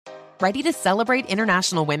Ready to celebrate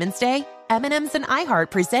International Women's Day? M&M's and iHeart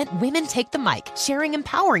present Women Take the Mic, sharing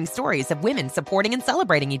empowering stories of women supporting and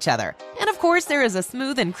celebrating each other. And of course, there is a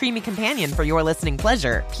smooth and creamy companion for your listening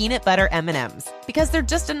pleasure, peanut butter M&M's. Because they're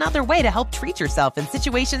just another way to help treat yourself in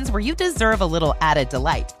situations where you deserve a little added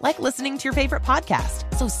delight, like listening to your favorite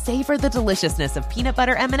podcast. So savor the deliciousness of peanut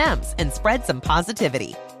butter M&M's and spread some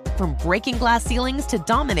positivity. From breaking glass ceilings to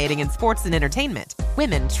dominating in sports and entertainment,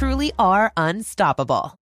 women truly are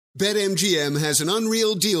unstoppable. BetMGM has an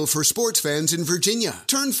unreal deal for sports fans in Virginia.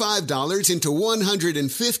 Turn $5 into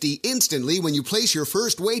 $150 instantly when you place your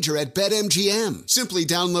first wager at BetMGM. Simply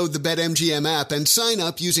download the BetMGM app and sign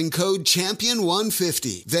up using code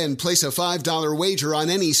CHAMPION150. Then place a $5 wager on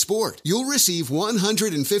any sport. You'll receive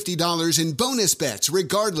 $150 in bonus bets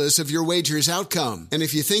regardless of your wager's outcome. And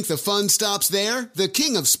if you think the fun stops there, the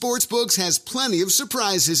King of Sportsbooks has plenty of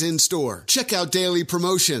surprises in store. Check out daily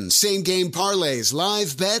promotions, same-game parlays,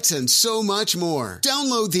 live bets, and so much more.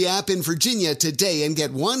 Download the app in Virginia today and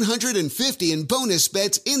get $150 in bonus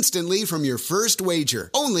bets instantly from your first wager.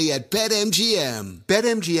 Only at BetMGM.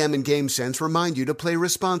 BetMGM and GameSense remind you to play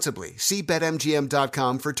responsibly. See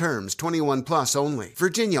BetMGM.com for terms. 21 plus only.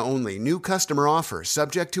 Virginia only. New customer offer.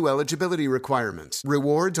 Subject to eligibility requirements.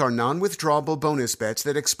 Rewards are non-withdrawable bonus bets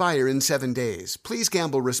that expire in 7 days. Please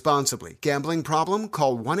gamble responsibly. Gambling problem?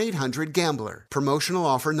 Call 1-800-GAMBLER. Promotional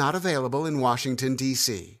offer not available in Washington,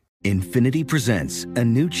 D.C. Infiniti presents a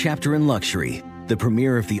new chapter in luxury, the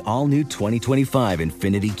premiere of the all-new 2025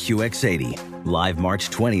 Infiniti QX80, live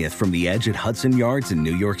March 20th from the Edge at Hudson Yards in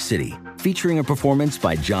New York City, featuring a performance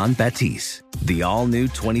by Jon Batiste. The all-new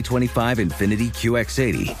 2025 Infiniti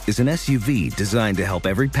QX80 is an SUV designed to help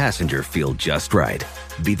every passenger feel just right.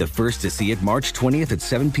 Be the first to see it March 20th at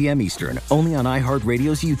 7 p.m. Eastern, only on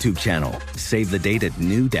iHeartRadio's YouTube channel. Save the date at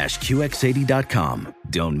new-QX80.com.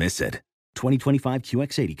 Don't miss it. 2025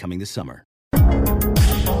 QX80 coming this summer.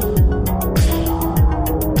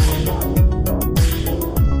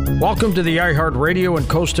 Welcome to the iHeartRadio and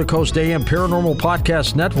Coast to Coast AM Paranormal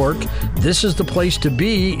Podcast Network. This is the place to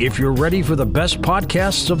be if you're ready for the best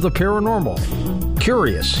podcasts of the paranormal.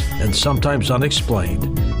 Curious and sometimes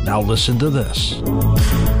unexplained. Now listen to this.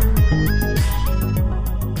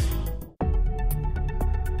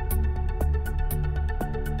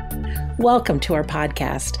 Welcome to our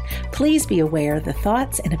podcast. Please be aware the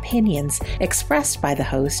thoughts and opinions expressed by the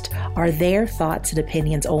host are their thoughts and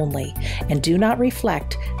opinions only and do not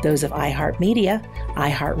reflect those of iHeartMedia,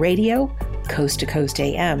 iHeartRadio, Coast to Coast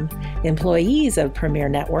AM, employees of Premier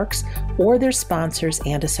Networks, or their sponsors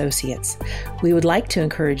and associates. We would like to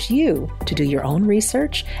encourage you to do your own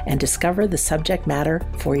research and discover the subject matter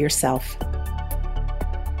for yourself.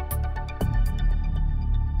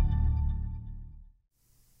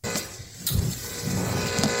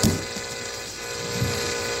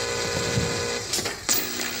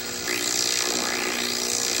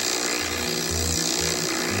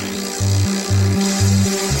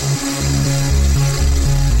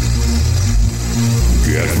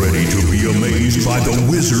 By the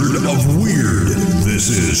Wizard of Weird. This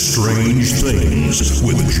is Strange Things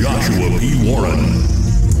with Joshua P. Warren.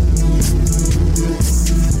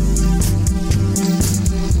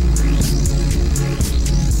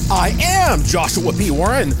 I am Joshua P.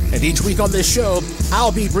 Warren, and each week on this show,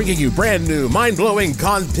 I'll be bringing you brand new, mind-blowing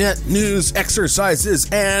content, news, exercises,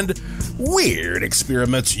 and weird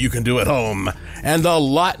experiments you can do at home, and a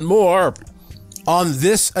lot more. On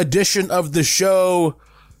this edition of the show,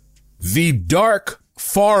 the Dark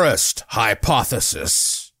Forest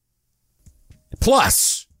Hypothesis.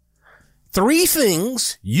 Plus, 3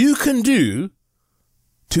 things you can do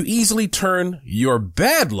to easily turn your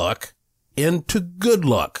bad luck into good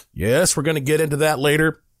luck. Yes, we're going to get into that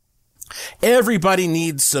later. Everybody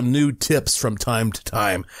needs some new tips from time to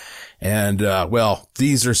time. And, well,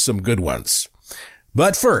 these are some good ones.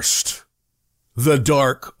 But first, the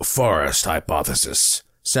Dark Forest Hypothesis.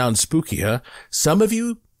 Sounds spooky, huh? Some of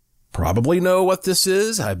you probably know what this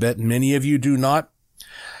is. I bet many of you do not.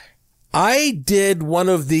 I did one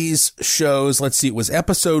of these shows. Let's see. It was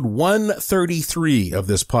episode 133 of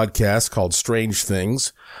this podcast called Strange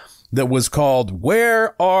Things that was called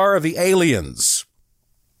Where Are the Aliens?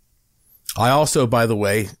 I also, by the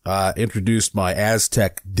way, introduced my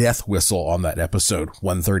Aztec death whistle on that episode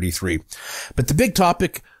 133. But the big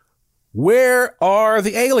topic, where are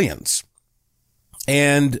the aliens?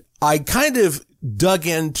 And I kind of dug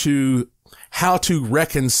into how to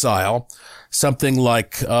reconcile something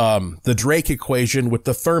like the Drake equation with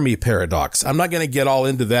the Fermi paradox. I'm not going to get all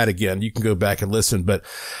into that again. You can go back and listen. But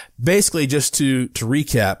basically, just to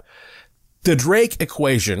recap, the Drake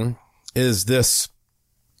equation is this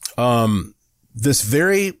this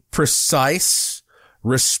very precise,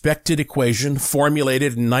 respected equation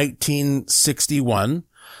formulated in 1961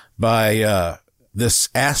 by this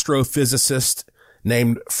astrophysicist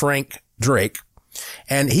named Frank Drake.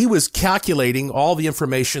 And he was calculating all the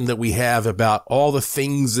information that we have about all the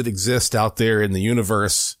things that exist out there in the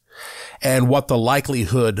universe and what the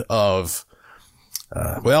likelihood of,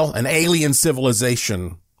 an alien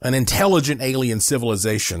civilization, an intelligent alien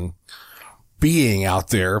civilization being out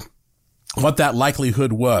there, what that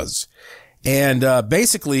likelihood was. And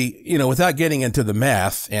basically, without getting into the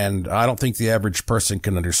math, and I don't think the average person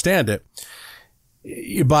can understand it,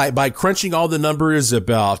 by crunching all the numbers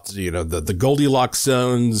about, the Goldilocks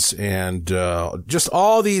zones and just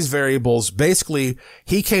all these variables, basically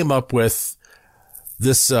he came up with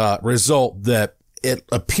this result that it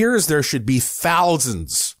appears there should be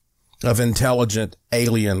thousands of intelligent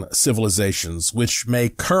alien civilizations which may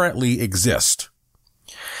currently exist.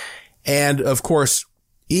 And of course,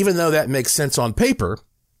 even though that makes sense on paper,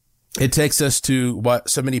 it takes us to what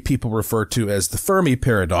so many people refer to as the Fermi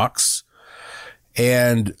paradox.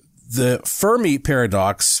 And the Fermi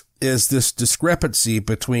paradox is this discrepancy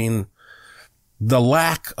between the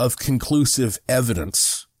lack of conclusive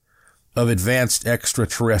evidence of advanced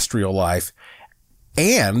extraterrestrial life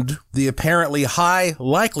and the apparently high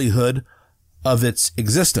likelihood of its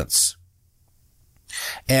existence.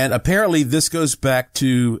 And apparently this goes back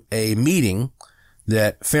to a meeting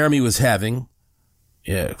that Fermi was having,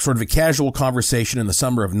 sort of a casual conversation in the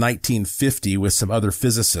summer of 1950 with some other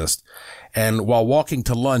physicists. And while walking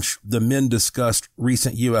to lunch, the men discussed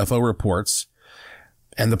recent UFO reports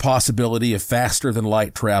and the possibility of faster than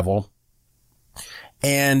light travel.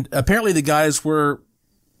 And apparently the guys were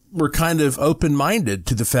kind of open-minded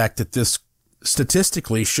to the fact that this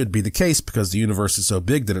statistically should be the case because the universe is so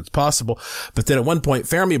big that it's possible. But then at one point,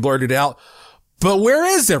 Fermi blurted out, "But where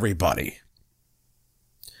is everybody?"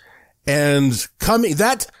 And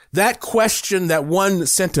that question, that one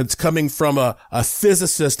sentence coming from a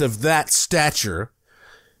physicist of that stature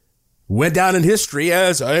went down in history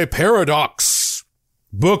as a paradox.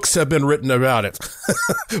 Books have been written about it.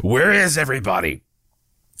 Where is everybody?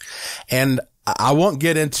 And I won't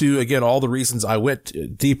get into, again, all the reasons. I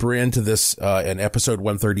went deeper into this in episode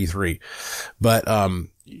 133. But,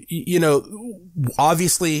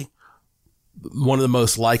 obviously, one of the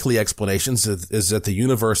most likely explanations is that the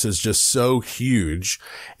universe is just so huge.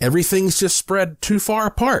 Everything's just spread too far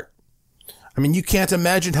apart. I mean, you can't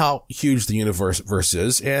imagine how huge the universe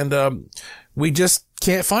is, and we just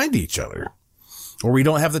can't find each other. Or we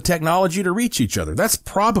don't have the technology to reach each other. That's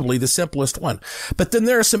probably the simplest one. But then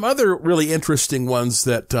there are some other really interesting ones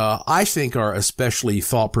that I think are especially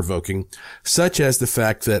thought-provoking, such as the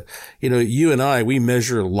fact that, you and I, we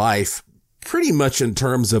measure life pretty much in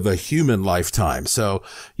terms of a human lifetime. So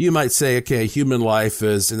you might say, okay, human life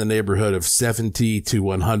is in the neighborhood of 70 to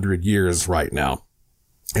 100 years right now.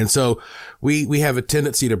 And so we have a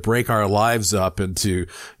tendency to break our lives up into,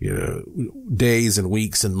 days and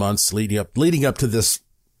weeks and months leading up to this,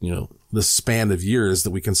 this span of years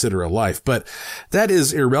that we consider a life. But that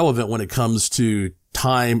is irrelevant when it comes to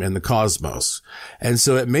time and the cosmos. And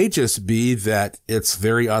so it may just be that it's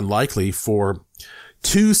very unlikely for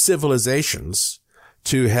two civilizations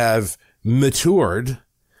to have matured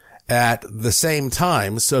at the same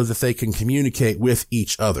time so that they can communicate with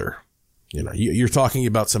each other. You're talking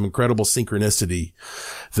about some incredible synchronicity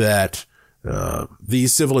that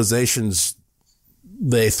these civilizations,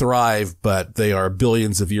 they thrive, but they are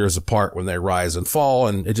billions of years apart when they rise and fall,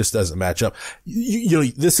 and it just doesn't match up.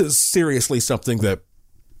 This is seriously something that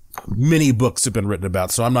many books have been written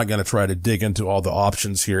about, so I'm not going to try to dig into all the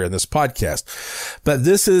options here in this podcast. But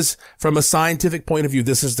this is, from a scientific point of view,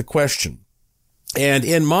 this is the question. And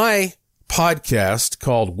in my podcast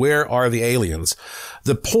called Where Are the Aliens?,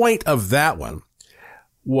 the point of that one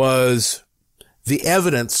was the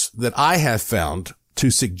evidence that I have found to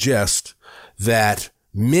suggest that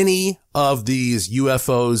many of these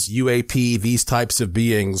UFOs, UAP, these types of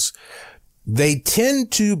beings, they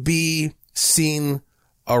tend to be seen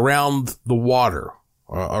around the water,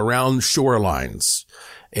 around shorelines,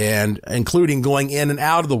 and including going in and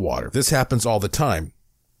out of the water. This happens all the time.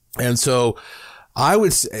 And so I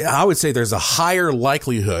would say there's a higher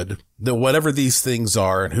likelihood that whatever these things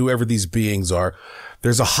are and whoever these beings are,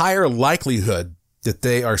 there's a higher likelihood that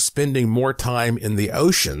they are spending more time in the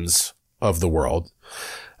oceans of the world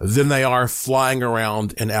than they are flying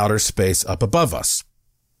around in outer space up above us.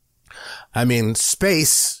 I mean,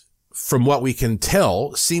 space, from what we can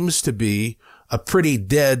tell, seems to be a pretty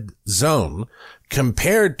dead zone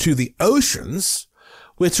compared to the oceans,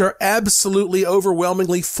 which are absolutely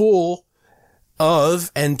overwhelmingly full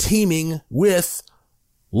of and teeming with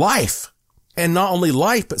life. And not only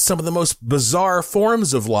life, but some of the most bizarre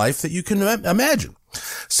forms of life that you can imagine.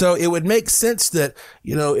 So it would make sense that,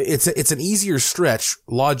 it's an easier stretch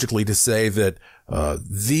logically to say that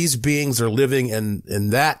these beings are living in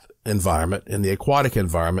that environment, in the aquatic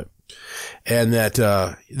environment, and that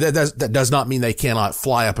does not mean they cannot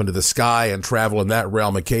fly up into the sky and travel in that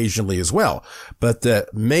realm occasionally as well, but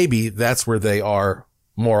that maybe that's where they are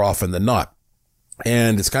more often than not.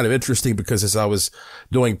 And it's kind of interesting because as I was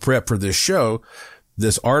doing prep for this show,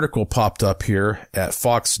 this article popped up here at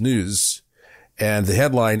Fox News, and the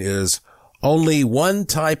headline is, "Only one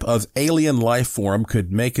type of alien life form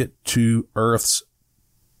could make it to Earth's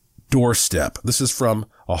doorstep." This is from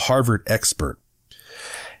a Harvard expert.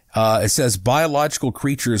 It says, "Biological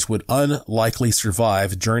creatures would unlikely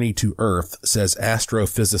survive journey to Earth," says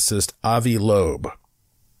astrophysicist Avi Loeb.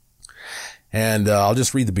 And I'll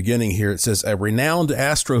just read the beginning here. It says, "A renowned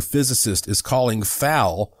astrophysicist is calling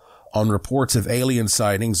foul on reports of alien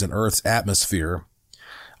sightings in Earth's atmosphere,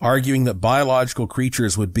 arguing that biological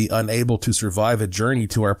creatures would be unable to survive a journey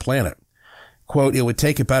to our planet. Quote, "It would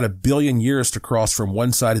take about 1 billion years to cross from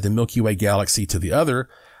one side of the Milky Way galaxy to the other,"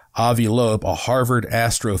 Avi Loeb, a Harvard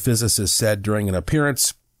astrophysicist, said during an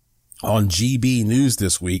appearance on GB News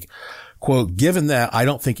this week. Quote, "Given that, I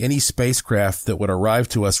don't think any spacecraft that would arrive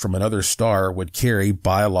to us from another star would carry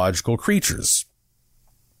biological creatures."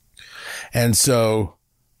 And so,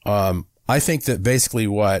 I think that basically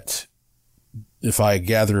if I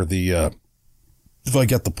get the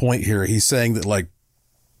point here, he's saying that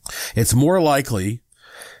it's more likely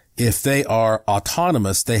if they are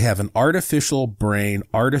autonomous, they have an artificial brain,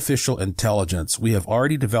 artificial intelligence. We have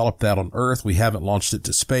already developed that on Earth. We haven't launched it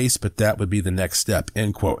to space, but that would be the next step,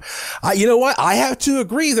 end quote. You know what? I have to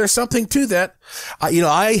agree. There's something to that.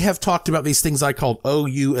 I have talked about these things I call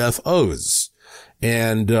OUFOs,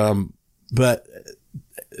 but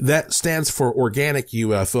that stands for organic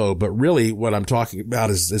UFO. But really what I'm talking about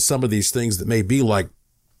is some of these things that may be like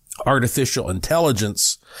artificial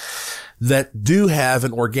intelligence that do have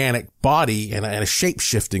an organic body and a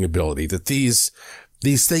shape-shifting ability, that these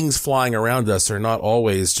things flying around us are not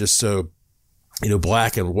always just so,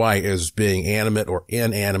 black and white as being animate or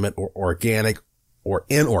inanimate or organic or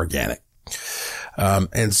inorganic.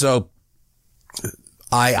 And so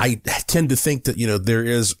I tend to think that, there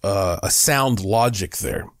is a sound logic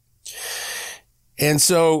there. And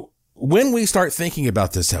so when we start thinking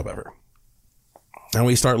about this, however, and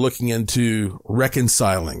we start looking into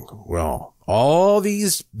reconciling, well, all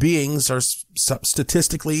these beings are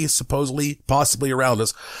statistically, supposedly, possibly around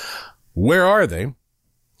us. Where are they?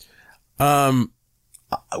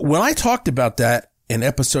 When I talked about that in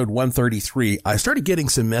episode 133, I started getting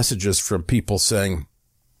some messages from people saying,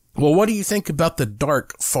 well, what do you think about the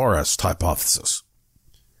dark forest hypothesis?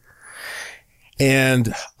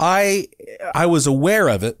 And I was aware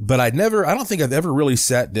of it, but I don't think I've ever really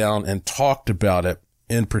sat down and talked about it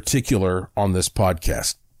in particular on this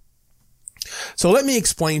podcast. So let me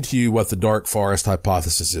explain to you what the dark forest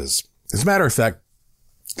hypothesis is. As a matter of fact,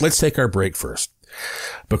 let's take our break first,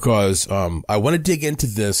 because I want to dig into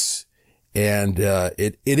this, and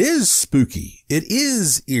it is spooky. It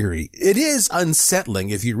is eerie. It is unsettling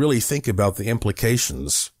if you really think about the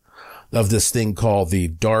implications of this thing called the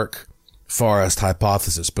dark forest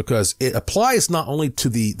hypothesis, because it applies not only to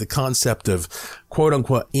the concept of quote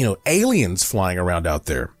unquote, aliens flying around out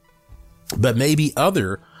there, but maybe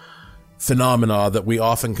other phenomena that we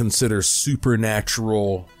often consider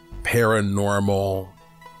supernatural, paranormal,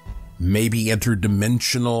 maybe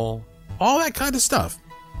interdimensional, all that kind of stuff.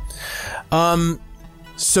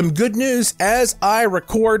 Some good news. As I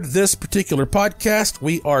record this particular podcast,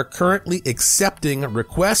 we are currently accepting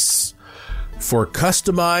requests for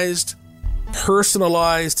customized,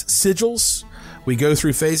 personalized sigils. We go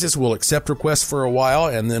through phases. We'll accept requests for a while,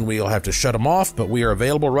 and then we'll have to shut them off, but we are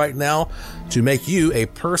available right now to make you a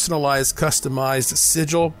personalized, customized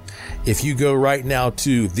sigil. If you go right now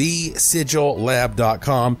to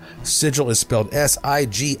thesigillab.com, sigil is spelled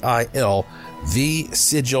S-I-G-I-L,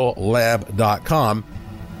 thesigillab.com,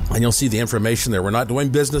 and you'll see the information there. We're not doing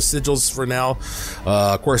business sigils for now.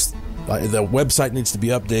 Of course, the website needs to be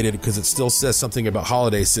updated because it still says something about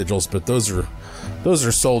holiday sigils, but those are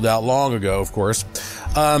sold out long ago, of course.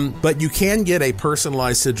 But you can get a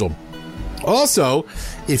personalized sigil. Also,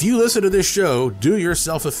 if you listen to this show, do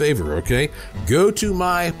yourself a favor, okay? Go to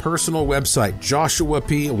my personal website,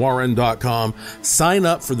 joshuapwarren.com. Sign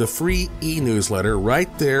up for the free e-newsletter right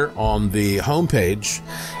there on the homepage,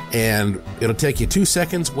 and it'll take you 2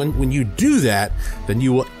 seconds. When you do that, then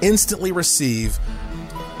you will instantly receive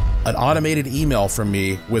an automated email from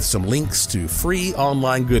me with some links to free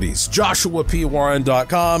online goodies.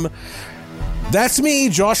 JoshuaPWarren.com. That's me,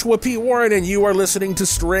 Joshua P. Warren, and you are listening to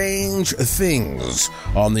Strange Things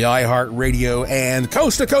on the iHeartRadio and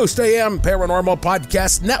Coast to Coast AM Paranormal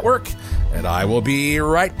Podcast Network. And I will be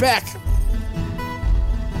right back.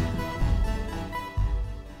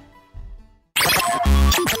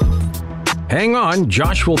 Hang on,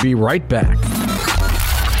 Josh will be right back.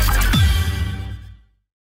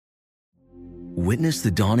 Witness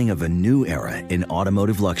the dawning of a new era in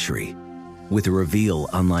automotive luxury with a reveal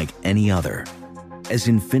unlike any other as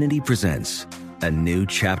Infiniti presents a new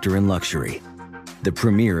chapter in luxury, the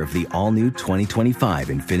premiere of the all-new 2025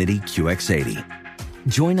 Infiniti QX80.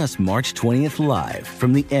 Join us March 20th live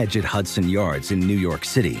from the Edge at Hudson Yards in New York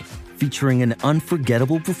City, featuring an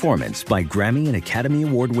unforgettable performance by Grammy and Academy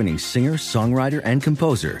Award-winning singer, songwriter, and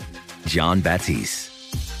composer, Jon Batiste.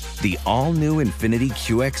 The all-new Infiniti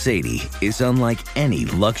QX80 is unlike any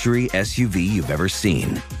luxury SUV you've ever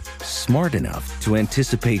seen. Smart enough to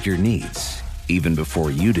anticipate your needs, even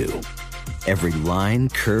before you do. Every line,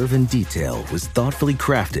 curve, and detail was thoughtfully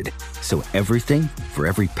crafted, so everything for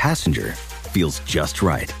every passenger feels just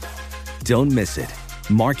right. Don't miss it.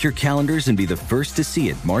 Mark your calendars and be the first to see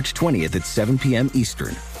it March 20th at 7 p.m.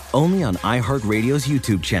 Eastern, only on iHeartRadio's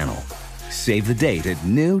YouTube channel. Save the date at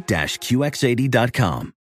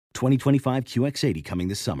new-QX80.com. 2025 QX80 coming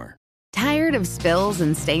this summer. Tired of spills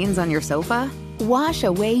and stains on your sofa? Wash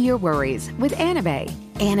away your worries with Anabei.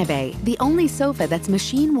 Anabei, the only sofa that's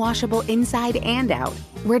machine washable inside and out,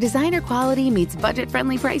 where designer quality meets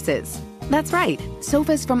budget-friendly prices. That's right,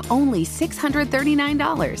 sofas from only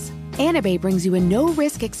 $639. Anabei brings you a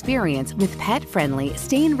no-risk experience with pet-friendly,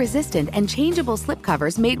 stain-resistant, and changeable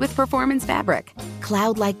slipcovers made with performance fabric,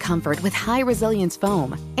 cloud-like comfort with high-resilience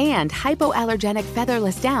foam, and hypoallergenic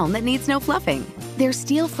featherless down that needs no fluffing. Their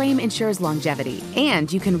steel frame ensures longevity, and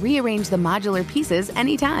you can rearrange the modular pieces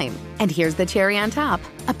anytime. And here's the cherry on top,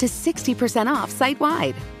 up to 60% off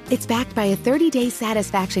site-wide. It's backed by a 30-day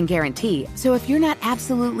satisfaction guarantee, so if you're not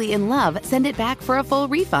absolutely in love, send it back for a full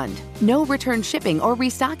refund. No return shipping or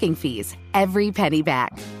restocking fees. Every penny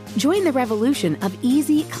back. Join the revolution of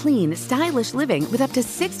easy, clean, stylish living with up to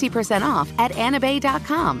 60% off at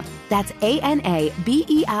Anabei.com. That's ANABEI.com.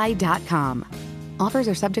 Offers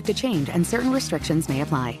are subject to change and certain restrictions may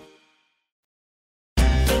apply.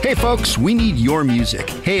 Hey folks, we need your music.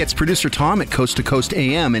 Hey, it's producer Tom at Coast to Coast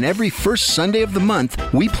AM, and every first Sunday of the month,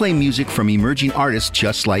 we play music from emerging artists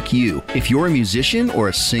just like you. If you're a musician or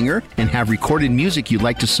a singer and have recorded music you'd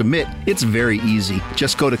like to submit, it's very easy.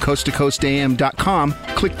 Just go to coasttocoastam.com,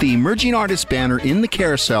 click the Emerging Artists banner in the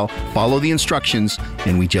carousel, follow the instructions,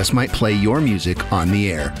 and we just might play your music on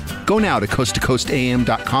the air. Go now to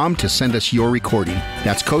coasttocoastam.com to send us your recording.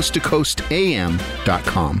 That's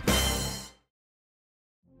coasttocoastam.com.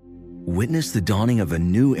 Witness the dawning of a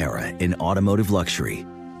new era in automotive luxury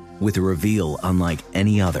with a reveal unlike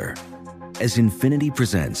any other as Infiniti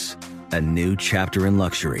presents a new chapter in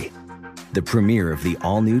luxury, the premiere of the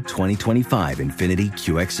all-new 2025 Infiniti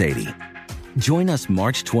QX80. Join us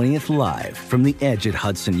March 20th live from the Edge at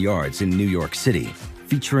Hudson Yards in New York City,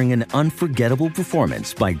 featuring an unforgettable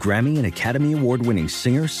performance by Grammy and Academy Award-winning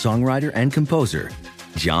singer, songwriter, and composer,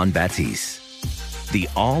 Jon Batiste. The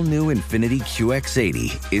all-new Infiniti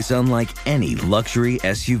QX80 is unlike any luxury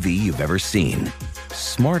SUV you've ever seen.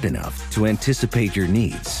 Smart enough to anticipate your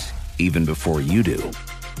needs, even before you do.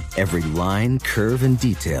 Every line, curve, and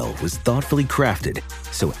detail was thoughtfully crafted,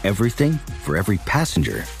 so everything for every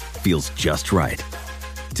passenger feels just right.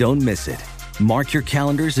 Don't miss it. Mark your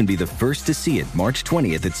calendars and be the first to see it March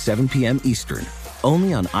 20th at 7 p.m. Eastern,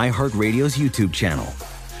 only on iHeartRadio's YouTube channel.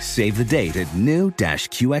 Save the date at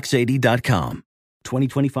new-QX80.com.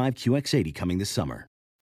 2025 QX80 coming this summer.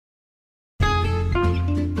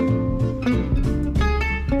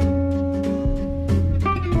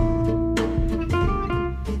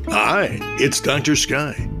 Hi, it's Dr.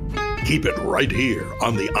 Sky. Keep it right here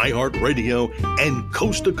on the iHeartRadio and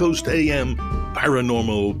Coast to Coast AM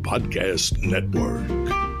Paranormal Podcast Network.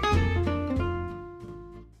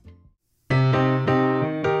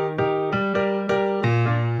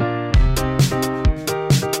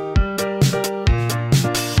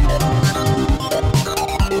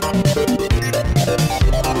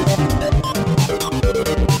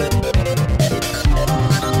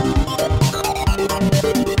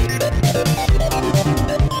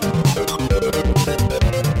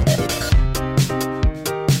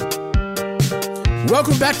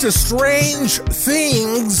 Welcome back to Strange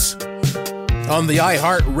Things on the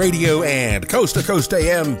iHeartRadio and Coast to Coast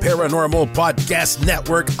AM Paranormal Podcast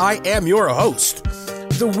Network. I am your host,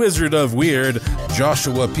 the Wizard of Weird,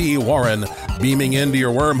 Joshua P. Warren, beaming into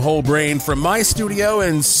your wormhole brain from my studio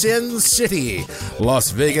in Sin City,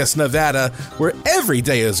 Las Vegas, Nevada, where every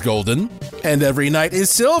day is golden and every night is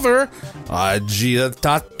silver.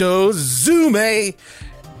 Agitato Zume.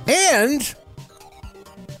 And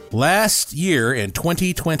last year in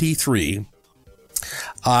 2023,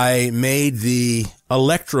 I made the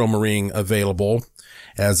Electrum Ring available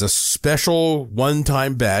as a special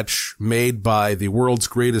one-time batch made by the world's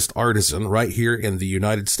greatest artisan right here in the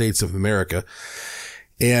United States of America.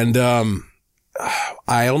 And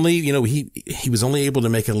I only, he was only able to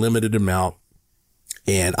make a limited amount.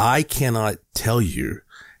 And I cannot tell you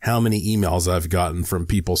how many emails I've gotten from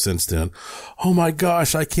people since then. Oh my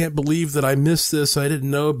gosh, I can't believe that I missed this. I didn't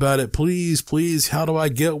know about it. Please, how do I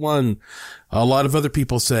get one? A lot of other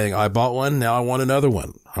people saying, I bought one, now I want another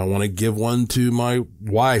one. I want to give one to my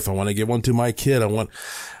wife. I want to give one to my kid.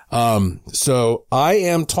 So I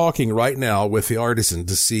am talking right now with the artisan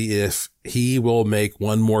to see if he will make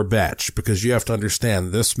one more batch, because you have to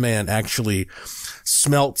understand, this man actually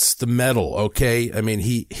smelts the metal. Okay. I mean,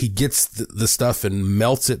 he gets the stuff and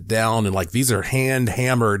melts it down, and like, these are hand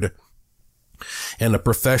hammered in a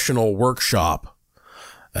professional workshop.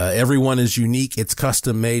 Everyone is unique. It's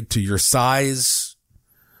custom made to your size.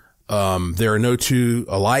 There are no two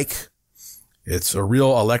alike. It's a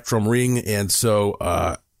real Electrum ring. And so,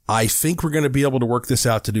 I think we're going to be able to work this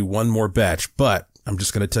out to do one more batch, but I'm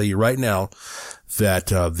just going to tell you right now that,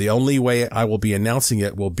 the only way I will be announcing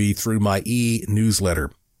it will be through my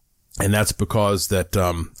e-newsletter. And that's because that,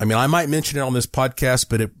 I might mention it on this podcast,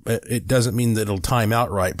 but it doesn't mean that it'll time out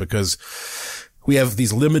right, because we have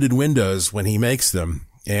these limited windows when he makes them.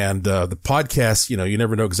 And, the podcast, you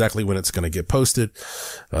never know exactly when it's going to get posted.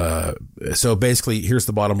 So basically, here's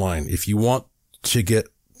the bottom line. If you want to get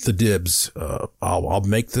the dibs, I'll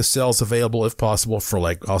make the cells available if possible for,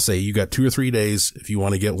 like, I'll say you got 2 or 3 days if you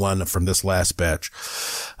want to get one from this last batch.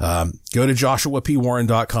 Go to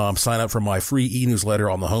joshuapwarren.com, sign up for my free e-newsletter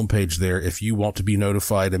on the homepage there if you want to be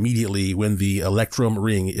notified immediately when the Electrum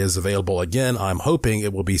ring is available. Again, I'm hoping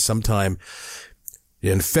it will be sometime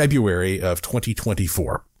in February of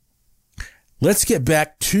 2024. Let's get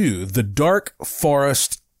back to the dark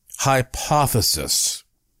forest hypothesis.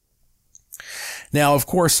 Now, of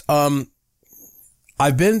course,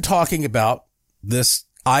 I've been talking about this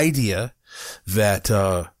idea that,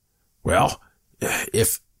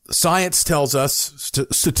 if science tells us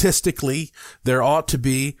statistically there ought to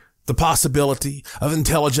be the possibility of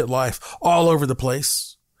intelligent life all over the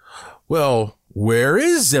place, well, where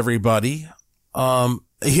is everybody?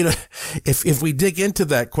 If we dig into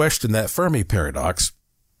that question, that Fermi paradox,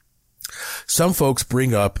 some folks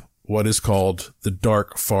bring up what is called the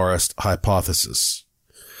dark forest hypothesis.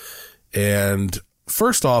 And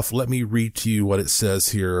first off, let me read to you what it says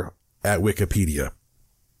here at Wikipedia.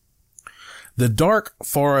 The dark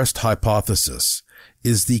forest hypothesis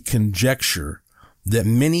is the conjecture that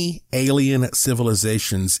many alien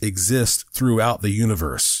civilizations exist throughout the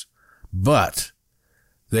universe, but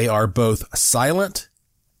they are both silent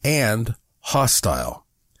and hostile,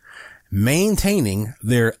 maintaining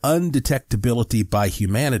their undetectability by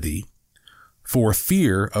humanity for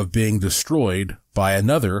fear of being destroyed by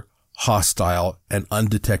another hostile and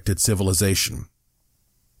undetected civilization.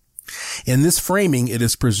 In this framing, it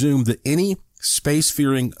is presumed that any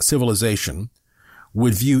space-faring civilization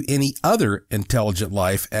would view any other intelligent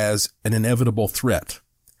life as an inevitable threat,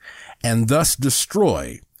 and thus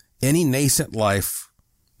destroy any nascent life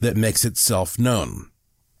that makes itself known.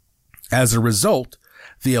 As a result,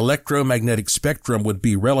 the electromagnetic spectrum would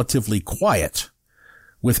be relatively quiet,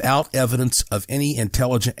 without evidence of any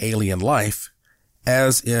intelligent alien life,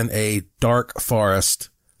 as in a dark forest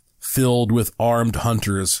filled with armed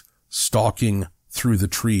hunters stalking through the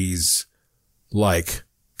trees like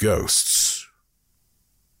ghosts.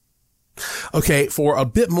 Okay, for a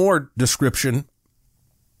bit more description,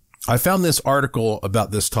 I found this article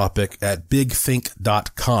about this topic at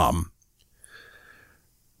bigthink.com,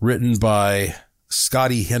 written by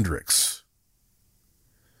Scotty Hendricks.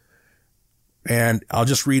 And I'll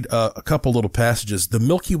just read a couple little passages. The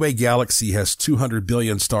Milky Way galaxy has 200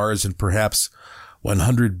 billion stars and perhaps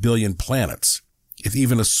 100 billion planets. If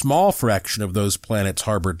even a small fraction of those planets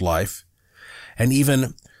harbored life, and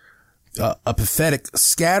even a pathetic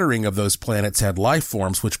scattering of those planets had life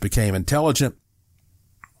forms which became intelligent,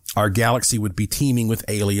 our galaxy would be teeming with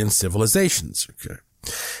alien civilizations. Okay.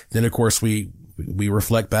 Then, of course, we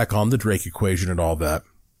reflect back on the Drake equation and all that.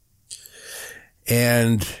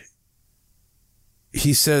 And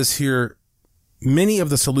he says here, Many of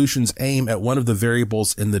the solutions aim at one of the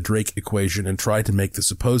variables in the Drake equation and try to make the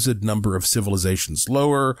supposed number of civilizations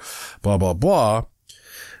lower, blah, blah, blah.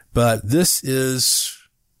 But this is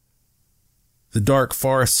the dark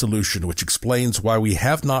forest solution, which explains why we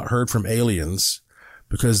have not heard from aliens,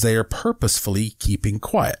 because they are purposefully keeping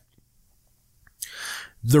quiet.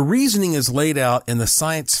 The reasoning is laid out in the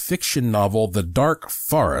science fiction novel The Dark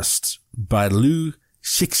Forest by Liu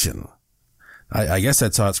Cixin. I guess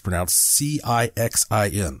that's how it's pronounced,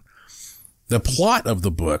 Cixin. The plot of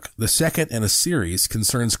the book, the second in a series,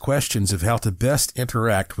 concerns questions of how to best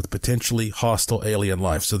interact with potentially hostile alien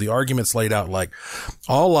life. So the argument's laid out like,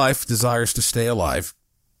 all life desires to stay alive.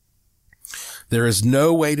 There is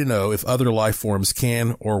no way to know if other life forms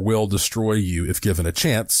can or will destroy you if given a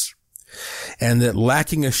chance. And that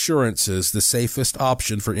lacking assurances, the safest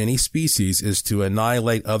option for any species is to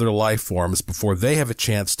annihilate other life forms before they have a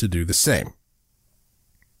chance to do the same.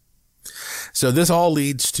 So this all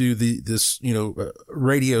leads to this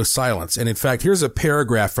radio silence. And in fact, here's a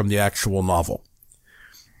paragraph from the actual novel.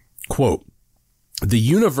 Quote, "The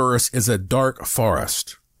universe is a dark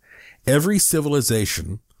forest. Every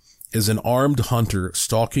civilization is an armed hunter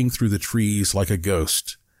stalking through the trees like a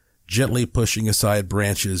ghost, gently pushing aside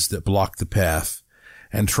branches that block the path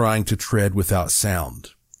and trying to tread without sound.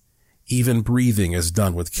 Even breathing is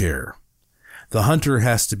done with care. The hunter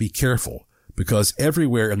has to be careful, because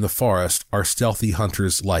everywhere in the forest are stealthy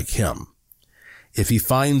hunters like him. If he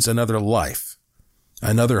finds another life,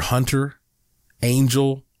 another hunter,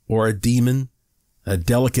 angel, or a demon, a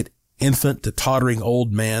delicate infant to tottering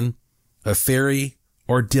old man, a fairy,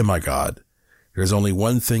 or demigod, there's only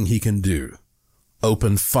one thing he can do: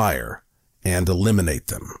 open fire and eliminate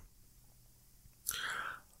them."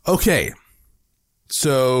 Okay,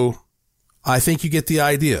 so I think you get the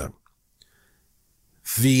idea.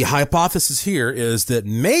 The hypothesis here is that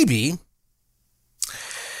maybe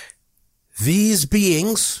these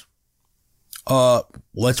beings,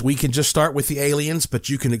 we can just start with the aliens, but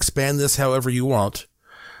you can expand this however you want.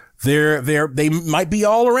 They might be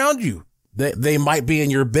all around you. They might be in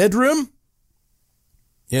your bedroom,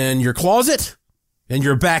 in your closet, in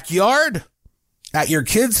your backyard, at your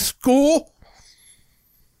kids' school.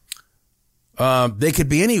 They could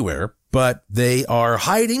be anywhere, but they are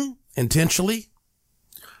hiding intentionally,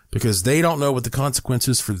 because they don't know what the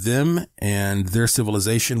consequences for them and their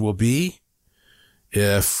civilization will be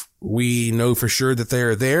if we know for sure that they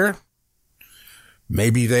are there.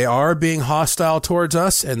 Maybe they are being hostile towards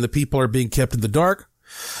us and the people are being kept in the dark.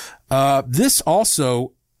 This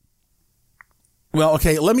also, well,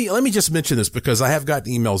 okay, let me just mention this because I have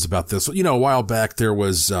gotten emails about this. A while back there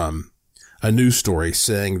was a news story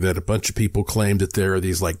saying that a bunch of people claimed that there are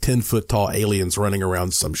these like 10-foot tall aliens running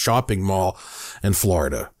around some shopping mall in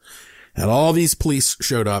Florida. And all these police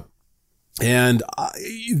showed up, and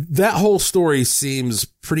that whole story seems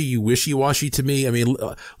pretty wishy-washy to me. I mean,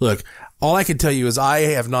 look, all I can tell you is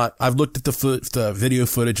I've looked at the video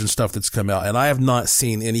footage and stuff that's come out, and I have not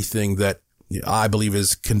seen anything that I believe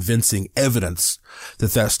is convincing evidence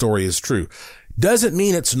that story is true. Doesn't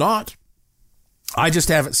mean it's not. I just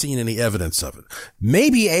haven't seen any evidence of it.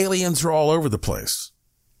 Maybe aliens are all over the place.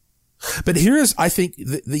 But here's, I think,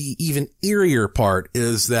 the even eerier part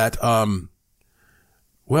is that,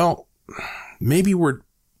 maybe we're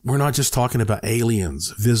not just talking about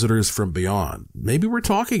aliens, visitors from beyond. Maybe we're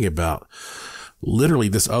talking about literally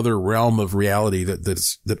this other realm of reality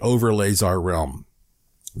that overlays our realm.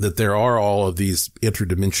 That there are all of these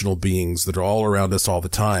interdimensional beings that are all around us all the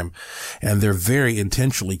time, and they're very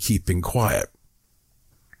intentionally keeping quiet.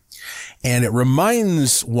 And it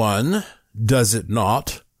reminds one, does it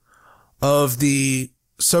not, of the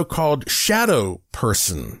so-called shadow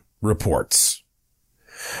person reports.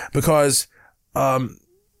 Because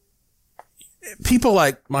people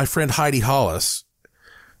like my friend Heidi Hollis,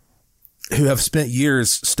 who have spent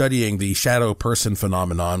years studying the shadow person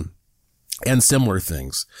phenomenon and similar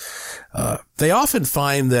things, they often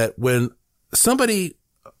find that when somebody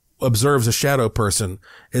observes a shadow person,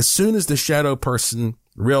 as soon as the shadow person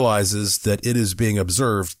realizes that it is being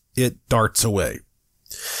observed, it darts away.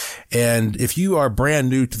 And if you are brand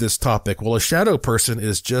new to this topic, well, a shadow person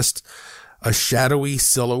is just a shadowy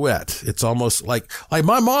silhouette. It's almost like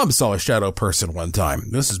my mom saw a shadow person one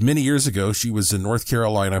time. This is many years ago. She was in North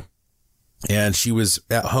Carolina and she was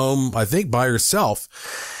at home, I think by herself,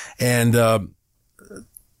 and a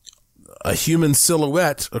human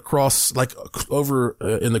silhouette across, like over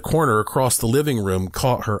in the corner across the living room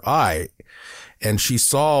caught her eye, and she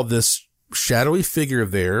saw this shadowy figure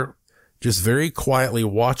there just very quietly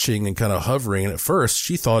watching and kind of hovering. And at first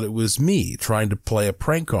she thought it was me trying to play a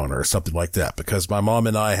prank on her or something like that, because my mom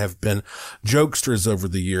and I have been jokesters over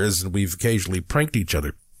the years and we've occasionally pranked each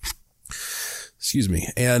other. Excuse me.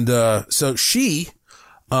 And, so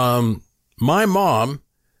my mom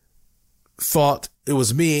thought it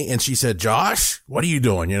was me, and she said, Josh, what are you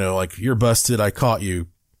doing? You know, like, you're busted. I caught you.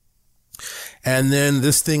 And then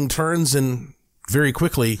this thing turns and very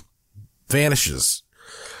quickly vanishes.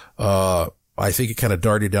 I think it kind of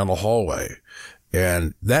darted down the hallway,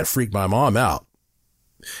 and that freaked my mom out,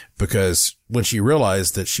 because when she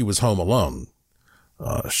realized that she was home alone,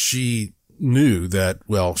 she knew that,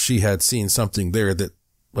 well, she had seen something there that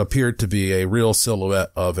appeared to be a real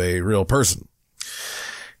silhouette of a real person.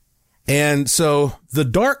 And so the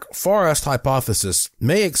dark forest hypothesis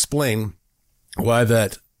may explain why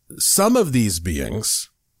that some of these beings,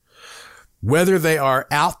 whether they are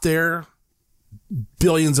out there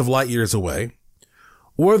billions of light years away,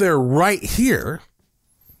 or they're right here,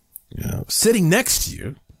 you know, sitting next to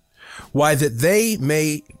you, why that they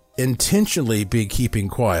may intentionally be keeping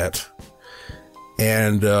quiet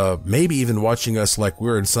and maybe even watching us like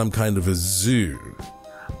we're in some kind of a zoo.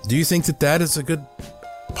 Do you think that that is a good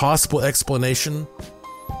possible explanation?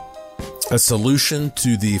 A solution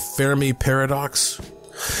to the Fermi paradox?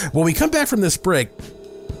 When we come back from this break,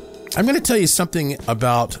 I'm going to tell you something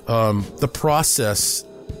about the process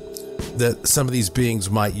that some of these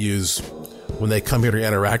beings might use when they come here to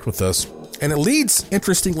interact with us. And it leads,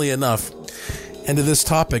 interestingly enough, into this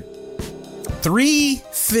topic: 3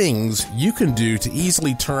 things you can do to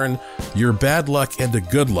easily turn your bad luck into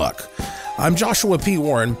good luck. I'm Joshua P.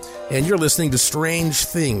 Warren, and you're listening to Strange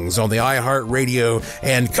Things on the iHeartRadio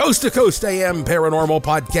and Coast to Coast AM Paranormal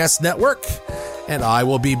Podcast Network. And I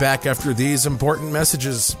will be back after these important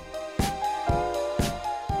messages.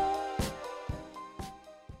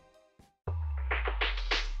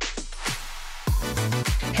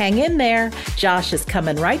 Hang in there. Josh is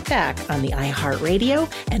coming right back on the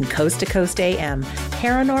iHeartRadio and Coast to Coast AM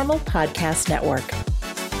Paranormal Podcast Network.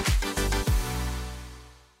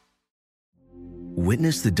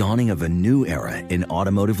 Witness the dawning of a new era in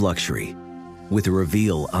automotive luxury with a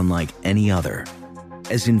reveal unlike any other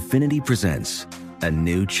as Infiniti presents a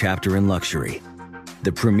new chapter in luxury,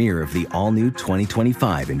 the premiere of the all-new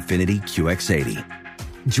 2025 Infiniti QX80.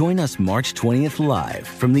 Join us March 20th live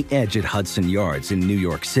from the Edge at Hudson Yards in New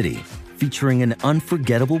York City, featuring an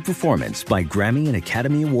unforgettable performance by Grammy and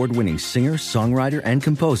Academy Award-winning singer, songwriter, and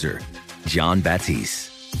composer, Jon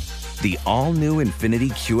Batiste. The all-new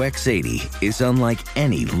Infiniti QX80 is unlike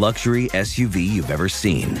any luxury SUV you've ever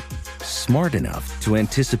seen. Smart enough to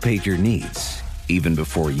anticipate your needs, even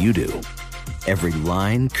before you do. Every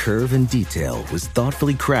line, curve, and detail was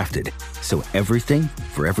thoughtfully crafted, so everything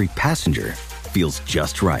for every passenger feels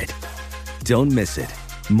just right. Don't miss it.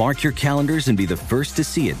 Mark your calendars and be the first to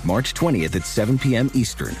see it March 20th at 7 p.m.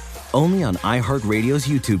 Eastern, only on iHeartRadio's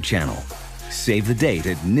YouTube channel. Save the date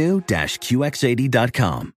at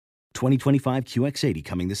new-QX80.com. 2025 QX80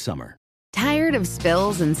 coming this summer. Tired of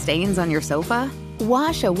spills and stains on your sofa?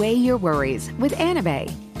 Wash away your worries with Anabei.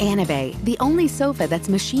 Anabei, the only sofa that's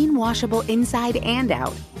machine washable inside and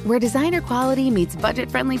out, where designer quality meets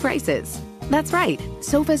budget-friendly prices. That's right,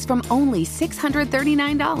 sofas from only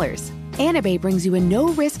 $639. Anabei brings you a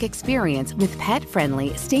no-risk experience with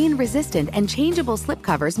pet-friendly, stain-resistant, and changeable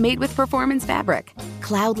slipcovers made with performance fabric,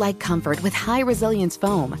 cloud-like comfort with high-resilience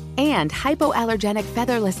foam, and hypoallergenic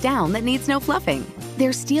featherless down that needs no fluffing.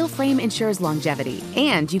 Their steel frame ensures longevity,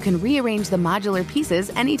 and you can rearrange the modular pieces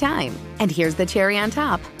anytime. And here's the cherry on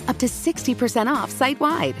top, up to 60% off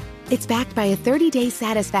site-wide. It's backed by a 30-day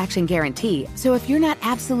satisfaction guarantee, so if you're not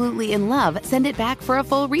absolutely in love, send it back for a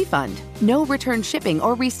full refund. No return shipping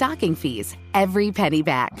or restocking fees. Every penny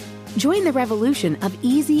back. Join the revolution of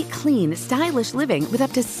easy, clean, stylish living with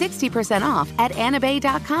up to 60% off at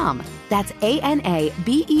anabei.com. That's ANABEI.com.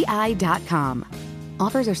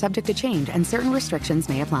 Offers are subject to change and certain restrictions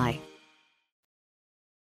may apply.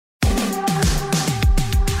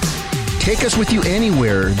 Take us with you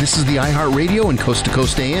anywhere. This is the iHeartRadio and Coast to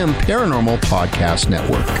Coast AM Paranormal Podcast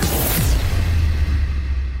Network.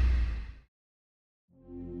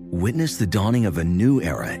 Witness the dawning of a new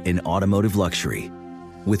era in automotive luxury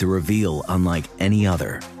with a reveal unlike any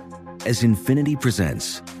other as Infiniti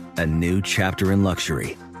presents a new chapter in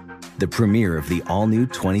luxury, the premiere of the all-new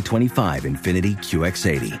 2025 Infiniti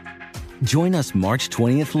QX80. Join us March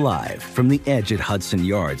 20th live from the Edge at Hudson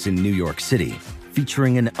Yards in New York City,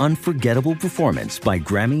 featuring an unforgettable performance by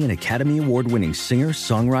Grammy and Academy Award-winning singer,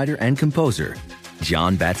 songwriter, and composer,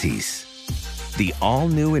 Jon Batiste. The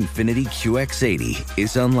all-new Infiniti QX80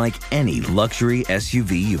 is unlike any luxury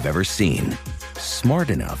SUV you've ever seen. Smart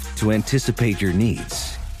enough to anticipate your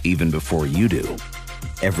needs, even before you do.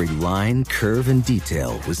 Every line, curve, and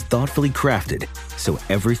detail was thoughtfully crafted, so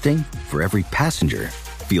everything for every passenger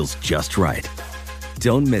feels just right.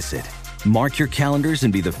 Don't miss it. Mark your calendars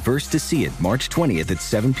and be the first to see it March 20th at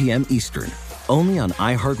 7 p.m. Eastern, only on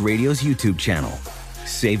iHeartRadio's YouTube channel.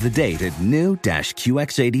 Save the date at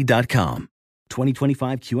new-QX80.com.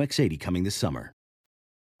 2025 QX80 coming this summer.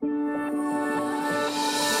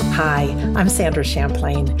 Hi, I'm Sandra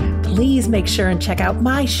Champlain. Please make sure and check out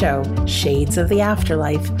my show, Shades of the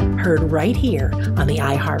Afterlife, heard right here on the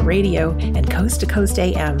iHeartRadio and Coast to Coast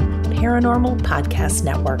AM Paranormal Podcast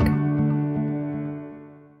Network.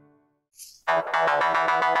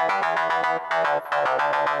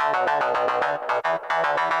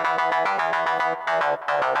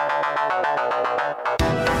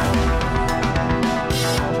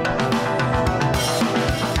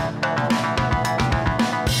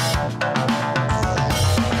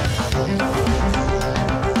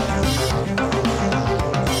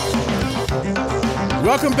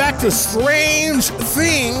 Welcome back to Strange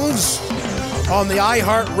Things on the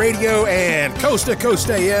iHeartRadio and Coast to Coast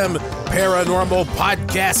AM Paranormal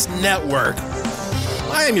Podcast Network.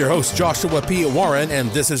 I am your host, Joshua P. Warren,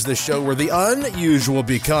 and this is the show where the unusual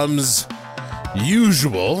becomes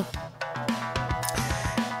usual.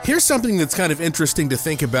 Here's something that's kind of interesting to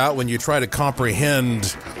think about when you try to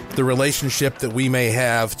comprehend the relationship that we may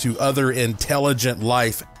have to other intelligent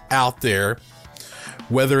life out there,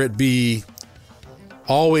 whether it be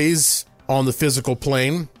always on the physical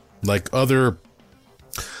plane, like other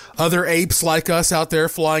apes like us out there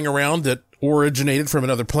flying around that originated from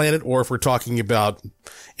another planet, or if we're talking about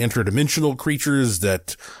interdimensional creatures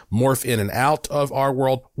that morph in and out of our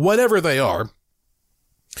world, whatever they are,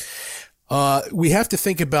 we have to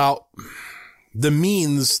think about the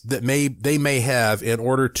means that they may have in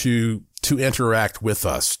order to interact with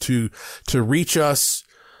us, to reach us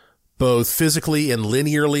both physically and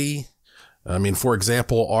linearly. I mean, for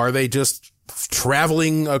example, are they just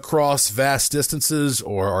traveling across vast distances,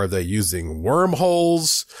 or are they using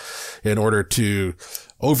wormholes in order to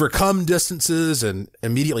overcome distances and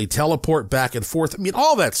immediately teleport back and forth? I mean,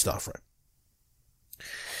 all that stuff, right?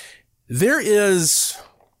 There is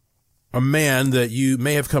a man that you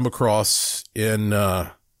may have come across in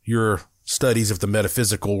your studies of the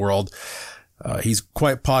metaphysical world. He's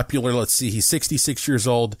quite popular. Let's see. He's 66 years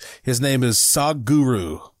old. His name is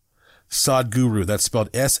Sadhguru. Sadhguru, that's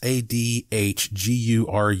spelled Sadhguru.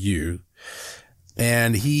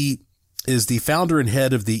 And he is the founder and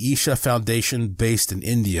head of the Isha Foundation based in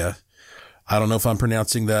India. I don't know if I'm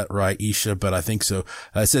pronouncing that right, Isha, but I think so.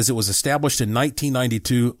 It says it was established in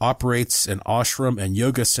 1992, operates an ashram and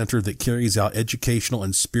yoga center that carries out educational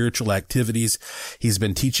and spiritual activities. He's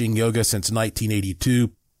been teaching yoga since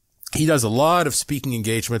 1982. He does a lot of speaking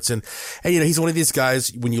engagements, and he's one of these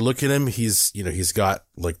guys, when you look at him, he's got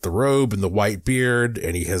like the robe and the white beard,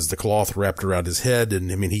 and he has the cloth wrapped around his head. And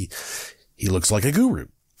I mean, he looks like a guru.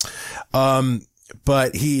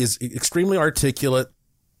 But he is extremely articulate,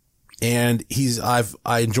 and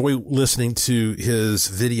I enjoy listening to his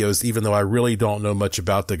videos, even though I really don't know much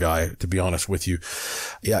about the guy, to be honest with you.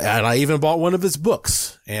 Yeah. And I even bought one of his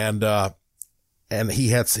books, and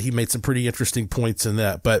he made some pretty interesting points in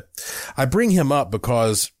that. But I bring him up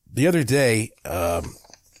because the other day,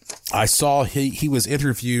 I saw he was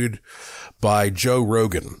interviewed by Joe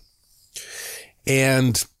Rogan.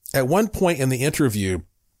 And at one point in the interview,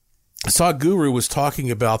 Sadhguru was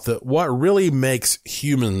talking about what really makes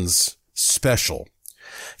humans special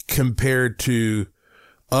compared to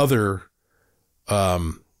other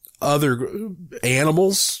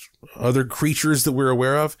animals, other creatures that we're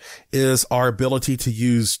aware of, is our ability to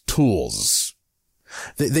use tools.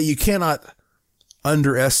 That you cannot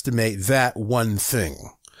underestimate that one thing.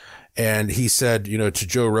 And he said, to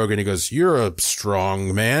Joe Rogan, he goes, "You're a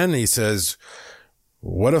strong man." He says,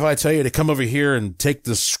 "What if I tell you to come over here and take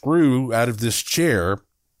the screw out of this chair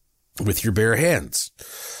with your bare hands?"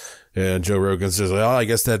 And Joe Rogan says, "Well, I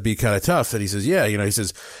guess that'd be kind of tough." And he says, "Yeah, he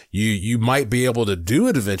says, you might be able to do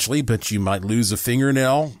it eventually, but you might lose a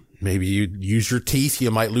fingernail. Maybe you use your teeth.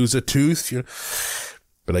 You might lose a tooth.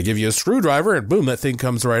 But I give you a screwdriver and boom, that thing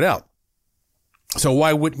comes right out. So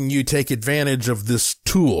why wouldn't you take advantage of this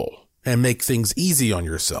tool and make things easy on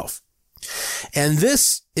yourself?" And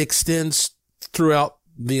this extends throughout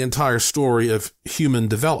the entire story of human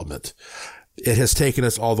development. It has taken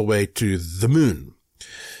us all the way to the moon.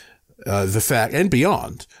 The fact, and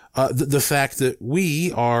beyond, the fact that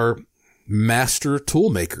we are master tool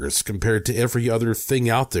makers compared to every other thing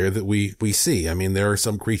out there that we see. I mean, there are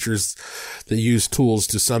some creatures that use tools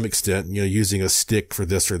to some extent, using a stick for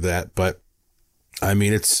this or that. But I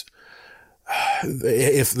mean, if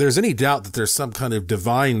there's any doubt that there's some kind of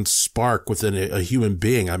divine spark within a human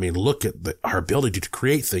being, I mean, look at our ability to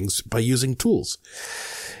create things by using tools.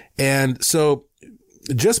 And so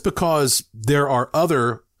just because there are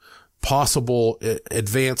other possible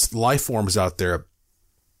advanced life forms out there,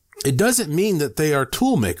 it doesn't mean that they are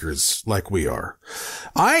tool makers like we are.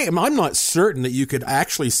 I'm not certain that you could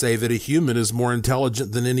actually say that a human is more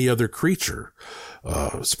intelligent than any other creature,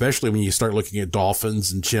 especially when you start looking at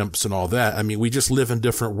dolphins and chimps and all that. I mean, we just live in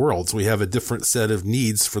different worlds. We have a different set of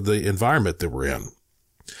needs for the environment that we're in.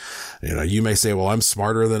 You may say, well, I'm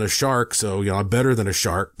smarter than a shark, so, I'm better than a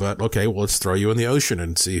shark. But okay, well, let's throw you in the ocean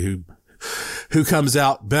and see who comes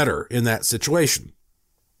out better in that situation.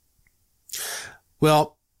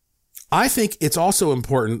 Well, I think it's also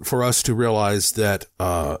important for us to realize that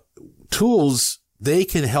tools, they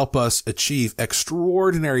can help us achieve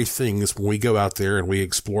extraordinary things when we go out there and we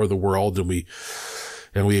explore the world and we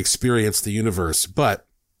experience the universe. But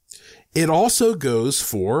it also goes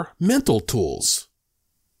for mental tools.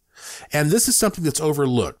 And this is something that's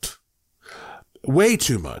overlooked way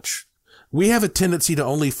too much. We have a tendency to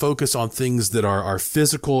only focus on things that are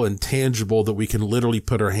physical and tangible, that we can literally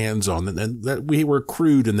put our hands on, and that we were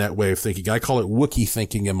crude in that way of thinking. I call it Wookiee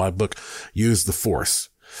thinking in my book, Use the Force.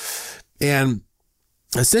 And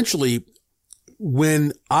essentially,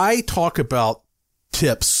 when I talk about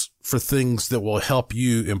tips for things that will help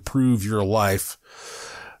you improve your life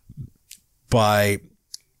by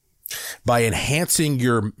enhancing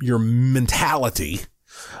your mentality,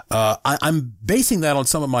 I'm basing that on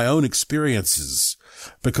some of my own experiences,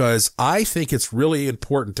 because I think it's really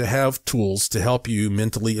important to have tools to help you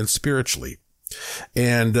mentally and spiritually.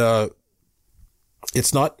 And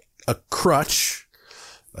it's not a crutch,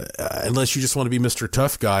 unless you just want to be Mr.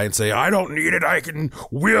 Tough Guy and say, I don't need it. I can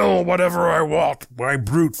will whatever I want by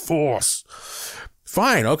brute force.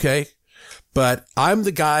 Fine. Okay. But I'm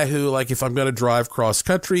the guy who, like, if I'm going to drive cross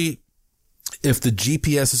country, if the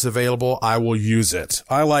GPS is available, I will use it.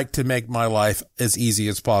 I like to make my life as easy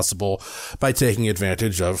as possible by taking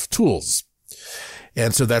advantage of tools.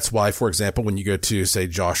 And so that's why, for example, when you go to, say,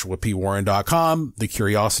 JoshuaPWarren.com, the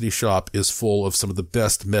Curiosity Shop is full of some of the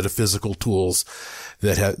best metaphysical tools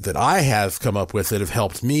that I have come up with that have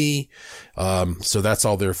helped me. So that's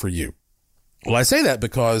all there for you. Well, I say that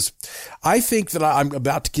because I think that I'm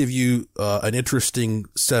about to give you an interesting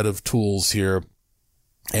set of tools here.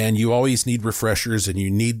 And you always need refreshers, and you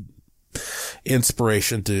need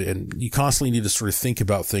inspiration and you constantly need to sort of think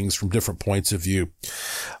about things from different points of view.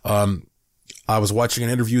 I was watching an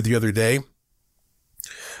interview the other day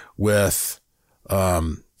with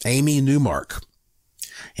Amy Newmark,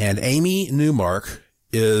 and Amy Newmark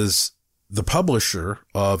is the publisher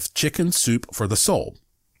of Chicken Soup for the Soul,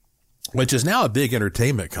 which is now a big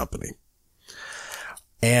entertainment company.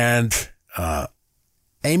 And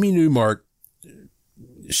Amy Newmark,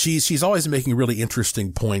 she's always making really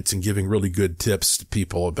interesting points and giving really good tips to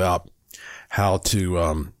people about how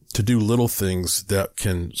to do little things that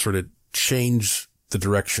can sort of change the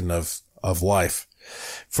direction of life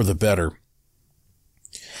for the better.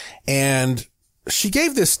 And she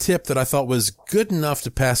gave this tip that I thought was good enough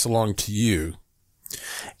to pass along to you.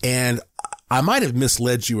 And I might have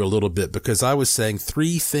misled you a little bit, because I was saying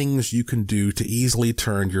 3 things you can do to easily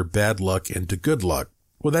turn your bad luck into good luck.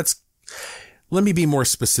 Well, let me be more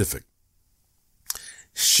specific.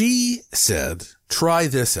 She said, try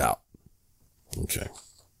this out. Okay.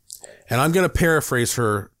 And I'm going to paraphrase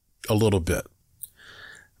her a little bit,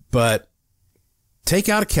 but take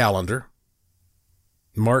out a calendar,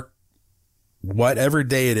 mark whatever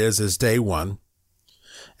day it is as day 1,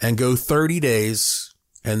 and go 30 days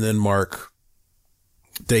and then mark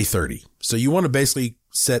day 30. So you want to basically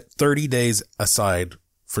set 30 days aside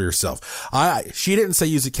for yourself. She didn't say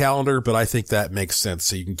use a calendar, but I think that makes sense,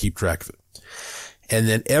 so you can keep track of it. And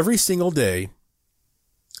then every single day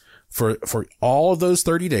for all of those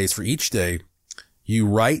 30 days, for each day, you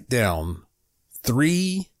write down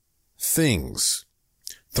 3 things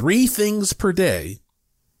per day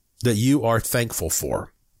that you are thankful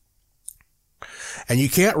for. And you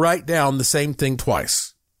can't write down the same thing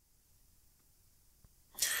twice.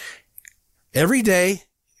 Every day,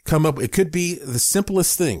 it could be the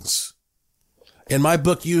simplest things. In my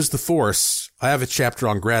book, Use the Force, I have a chapter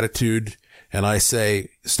on gratitude, and I say,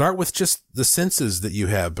 start with just the senses that you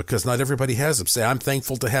have, because not everybody has them. Say, I'm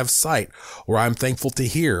thankful to have sight, or I'm thankful to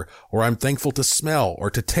hear, or I'm thankful to smell,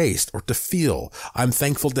 or to taste, or to feel. I'm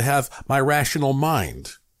thankful to have my rational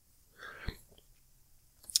mind.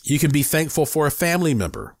 You can be thankful for a family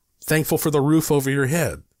member, thankful for the roof over your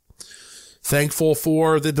head, thankful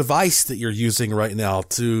for the device that you're using right now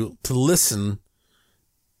to listen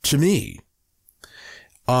to me.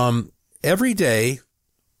 Every day,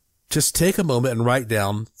 just take a moment and write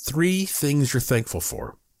down 3 things you're thankful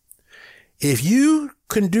for. If you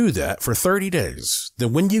can do that for 30 days,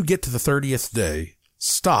 then when you get to the 30th day,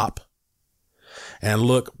 stop and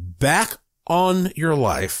look back on your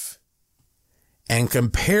life and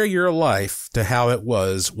compare your life to how it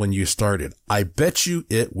was when you started. I bet you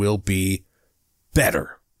it will be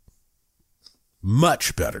better.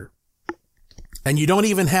 Much better. And you don't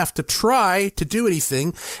even have to try to do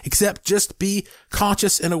anything except just be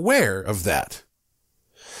conscious and aware of that.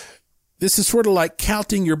 This is sort of like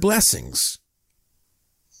counting your blessings.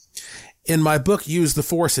 In my book, Use the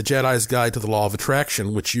Force, A Jedi's Guide to the Law of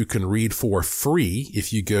Attraction, which you can read for free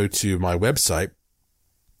if you go to my website,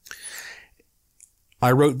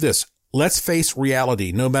 I wrote this: let's face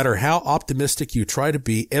reality. No matter how optimistic you try to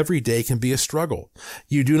be, every day can be a struggle.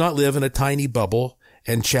 You do not live in a tiny bubble,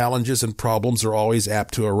 and challenges and problems are always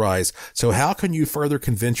apt to arise. So how can you further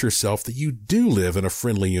convince yourself that you do live in a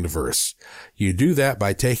friendly universe? You do that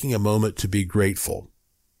by taking a moment to be grateful.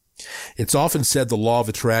 It's often said the law of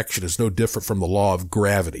attraction is no different from the law of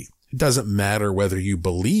gravity. It doesn't matter whether you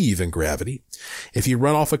believe in gravity. If you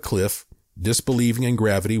run off a cliff, disbelieving in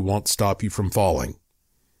gravity won't stop you from falling.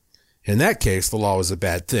 In that case, the law is a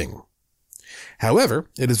bad thing. However,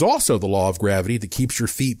 it is also the law of gravity that keeps your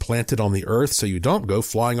feet planted on the earth so you don't go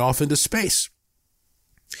flying off into space.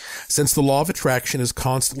 Since the law of attraction is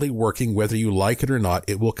constantly working whether you like it or not,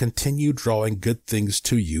 it will continue drawing good things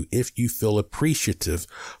to you if you feel appreciative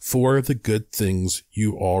for the good things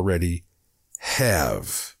you already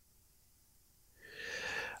have.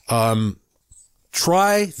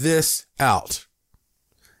 Try this out.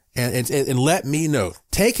 And let me know.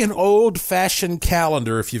 Take an old-fashioned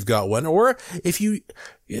calendar if you've got one, or if you,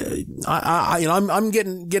 I'm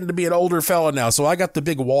getting to be an older fella now, so I got the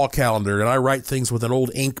big wall calendar and I write things with an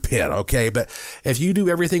old ink pen. Okay, but if you do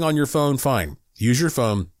everything on your phone, fine. Use your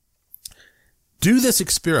phone. Do this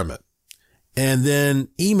experiment, and then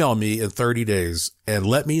email me in 30 days and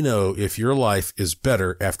let me know if your life is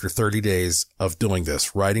better after 30 days of doing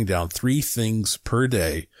this, writing down 3 things per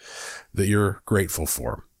day that you're grateful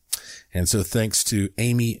for. And so thanks to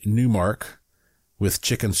Amy Newmark with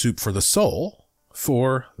Chicken Soup for the Soul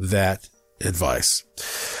for that advice.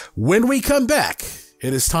 When we come back,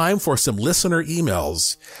 it is time for some listener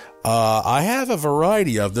emails. I have a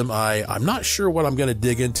variety of them. I'm not sure what I'm going to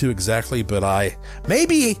dig into exactly, but I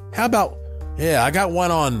got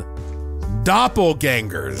one on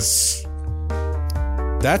doppelgangers.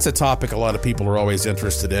 That's a topic a lot of people are always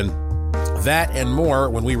interested in. That and more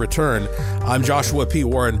when we return. I'm Joshua P.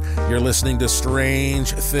 Warren. You're listening to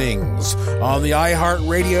Strange Things on the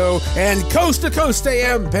iHeartRadio and Coast to Coast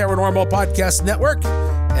AM Paranormal Podcast Network.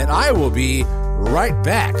 And I will be right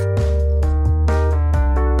back.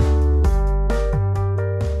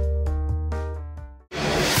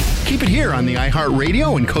 Keep it here on the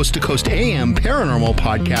iHeartRadio and Coast to Coast AM Paranormal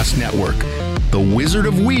Podcast Network. The Wizard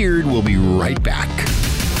of Weird will be right back.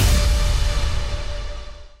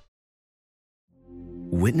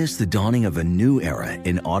 Witness the dawning of a new era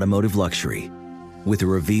in automotive luxury with a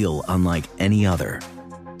reveal unlike any other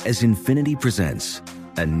as Infiniti presents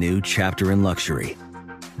a new chapter in luxury,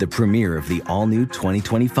 the premiere of the all-new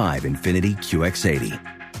 2025 Infiniti QX80.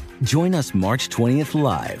 Join us March 20th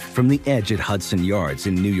live from the Edge at Hudson Yards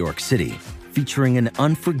in New York City, featuring an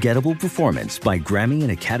unforgettable performance by Grammy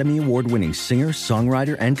and Academy Award-winning singer,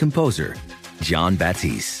 songwriter, and composer, Jon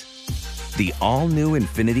Batiste. The all-new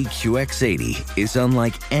Infiniti QX80 is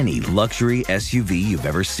unlike any luxury SUV you've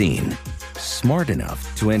ever seen. Smart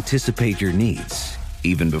enough to anticipate your needs,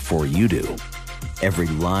 even before you do. Every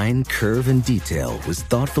line, curve, and detail was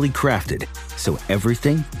thoughtfully crafted, so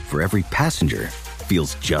everything for every passenger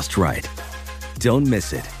feels just right. Don't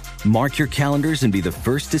miss it. Mark your calendars and be the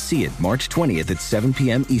first to see it March 20th at 7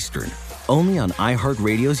 p.m. Eastern, only on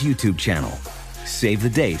iHeartRadio's YouTube channel. Save the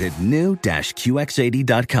date at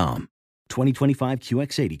new-QX80.com. 2025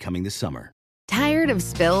 QX80 coming this summer. Tired of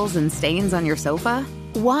spills and stains on your sofa?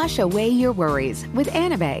 Wash away your worries with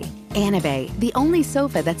Anabei. Anabei, the only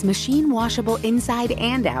sofa that's machine washable inside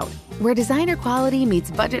and out, where designer quality meets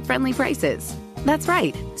budget-friendly prices. That's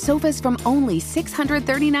right, sofas from only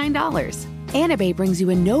 $639. Anabei brings you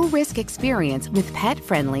a no-risk experience with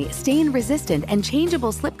pet-friendly, stain-resistant, and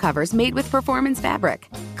changeable slipcovers made with performance fabric,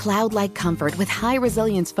 cloud-like comfort with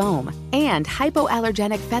high-resilience foam, and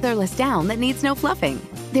hypoallergenic featherless down that needs no fluffing.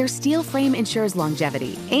 Their steel frame ensures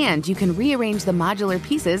longevity, and you can rearrange the modular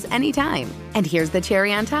pieces anytime. And here's the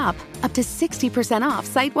cherry on top, up to 60% off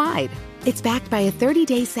site-wide. It's backed by a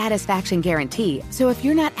 30-day satisfaction guarantee, so if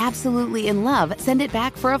you're not absolutely in love, send it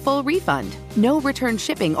back for a full refund. No return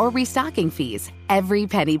shipping or restocking fees. Every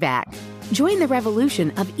penny back. Join the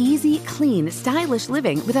revolution of easy, clean, stylish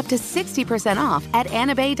living with up to 60% off at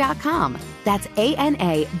anabei.com. That's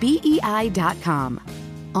ANABEI.com.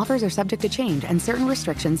 Offers are subject to change and certain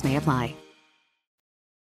restrictions may apply.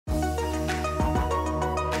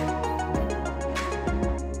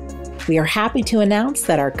 We are happy to announce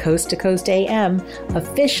that our Coast to Coast AM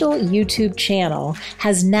official YouTube channel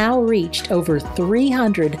has now reached over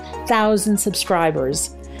 300,000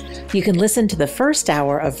 subscribers. You can listen to the first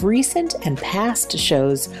hour of recent and past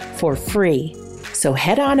shows for free. So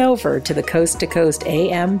head on over to the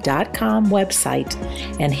coasttocoastam.com website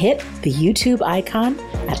and hit the YouTube icon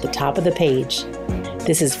at the top of the page.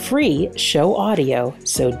 This is free show audio,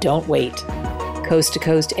 so don't wait.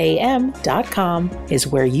 coasttocoastam.com is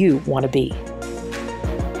where you want to be.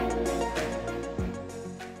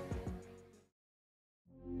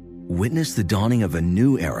 Witness the dawning of a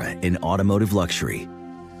new era in automotive luxury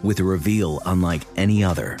with a reveal unlike any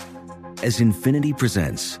other as Infiniti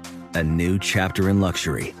presents a new chapter in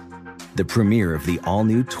luxury, the premiere of the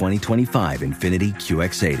all-new 2025 Infiniti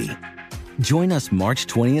QX80. Join us March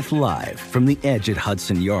 20th live from the Edge at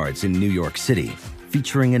Hudson Yards in New York City,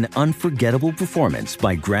 featuring an unforgettable performance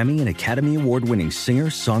by Grammy and Academy Award-winning singer,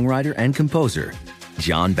 songwriter, and composer,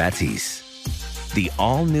 Jon Batiste. The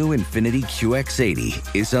all-new Infiniti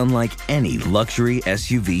QX80 is unlike any luxury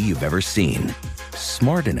SUV you've ever seen.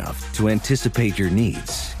 Smart enough to anticipate your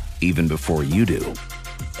needs, even before you do.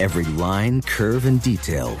 Every line, curve, and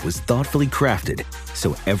detail was thoughtfully crafted,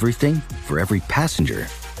 so everything for every passenger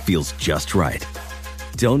feels just right.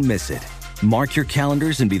 Don't miss it. Mark your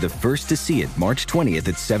calendars and be the first to see it March 20th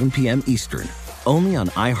at 7 p.m. Eastern, only on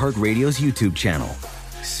iHeartRadio's YouTube channel.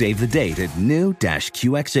 Save the date at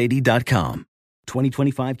new-QX80.com.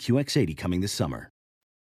 2025 QX80 coming this summer.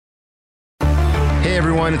 Hey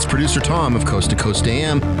everyone, it's producer Tom of Coast to Coast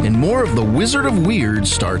AM, and more of the Wizard of Weird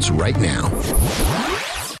starts right now.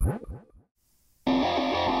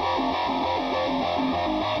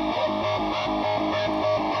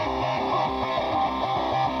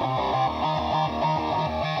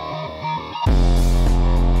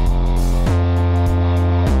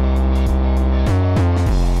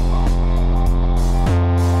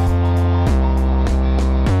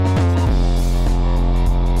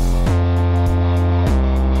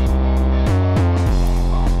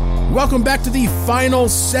 Welcome back to the final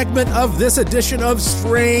segment of this edition of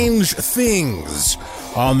Strange Things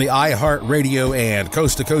on the iHeartRadio and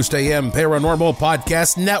Coast to Coast AM Paranormal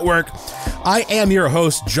Podcast Network. I am your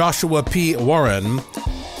host, Joshua P. Warren,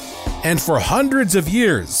 and for hundreds of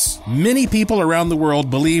years, many people around the world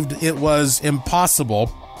believed it was impossible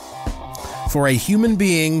for a human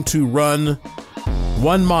being to run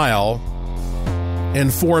 1 mile in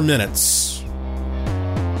 4 minutes.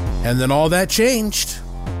 And then all that changed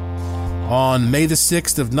on May the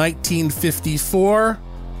 6th of 1954,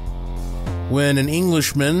 when an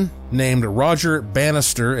Englishman named Roger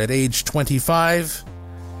Bannister, at age 25,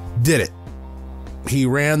 did it. He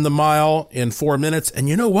ran the mile in 4 minutes, and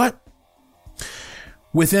you know what?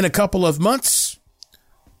 Within a couple of months,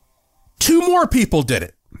 2 more people did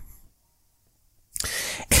it.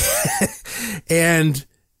 And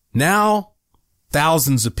now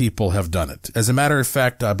thousands of people have done it. As a matter of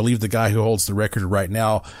fact, I believe the guy who holds the record right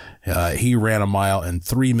now, he ran a mile in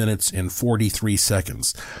 3 minutes and 43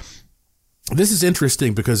 seconds. This is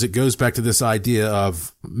interesting because it goes back to this idea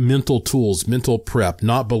of mental tools, mental prep,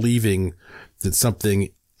 not believing that something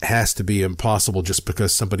has to be impossible just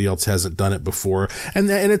because somebody else hasn't done it before. And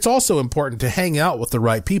it's also important to hang out with the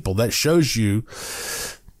right people. That shows you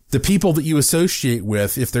the people that you associate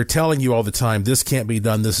with. If they're telling you all the time, this can't be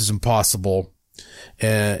done, this is impossible,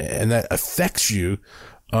 and that affects you,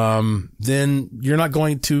 then you're not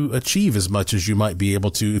going to achieve as much as you might be able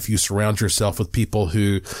to if you surround yourself with people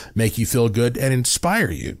who make you feel good and inspire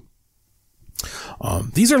you.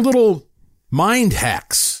 These are little mind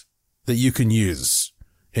hacks that you can use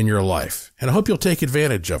in your life, and I hope you'll take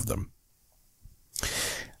advantage of them.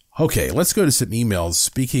 Okay, let's go to some emails.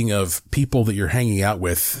 Speaking of people that you're hanging out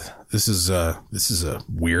with, this is a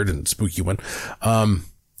weird and spooky one.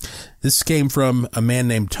 This came from a man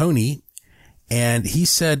named Tony, and he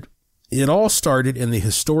said, it all started in the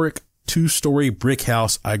historic 2-story brick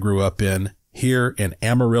house I grew up in here in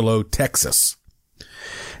Amarillo, Texas.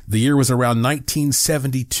 The year was around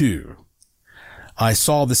 1972. I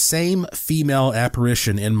saw the same female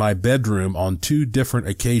apparition in my bedroom on 2 different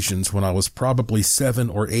occasions when I was probably 7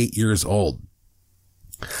 or 8 years old.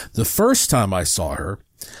 The first time I saw her,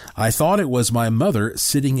 I thought it was my mother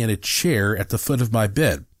sitting in a chair at the foot of my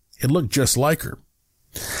bed. It looked just like her.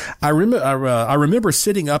 I remember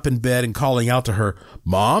sitting up in bed and calling out to her,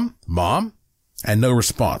 "Mom, Mom," and no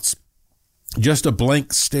response. Just a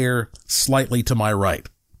blank stare slightly to my right.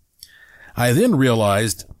 I then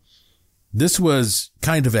realized this was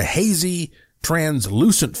kind of a hazy,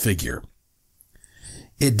 translucent figure.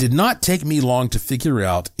 It did not take me long to figure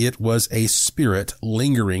out it was a spirit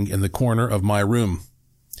lingering in the corner of my room.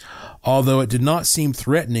 Although it did not seem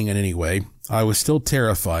threatening in any way, I was still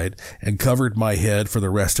terrified and covered my head for the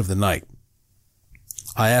rest of the night.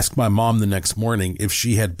 I asked my mom the next morning if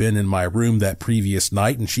she had been in my room that previous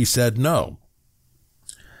night, and she said no.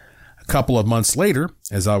 A couple of months later,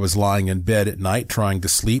 as I was lying in bed at night trying to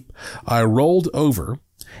sleep, I rolled over,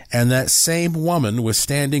 and that same woman was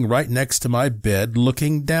standing right next to my bed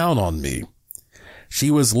looking down on me. She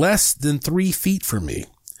was less than 3 feet from me.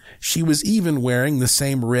 She was even wearing the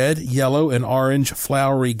same red, yellow, and orange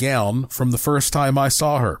flowery gown from the first time I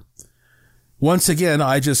saw her. Once again,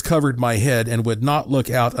 I just covered my head and would not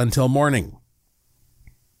look out until morning.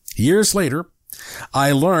 Years later,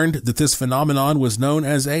 I learned that this phenomenon was known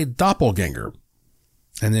as a doppelganger.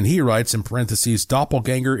 And then he writes in parentheses,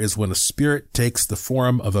 doppelganger is when a spirit takes the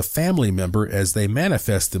form of a family member as they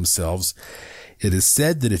manifest themselves. It is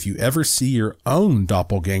said that if you ever see your own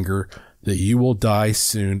doppelganger, that you will die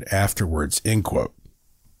soon afterwards, end quote.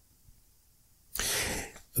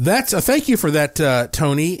 That's thank you for that,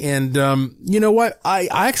 Tony. And, you know what? I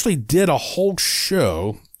actually did a whole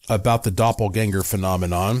show about the doppelganger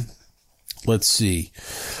phenomenon. Let's see.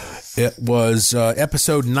 It was,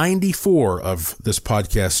 episode 94 of this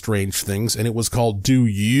podcast, Strange Things, and it was called, Do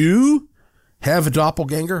You Have a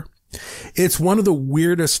Doppelganger? It's one of the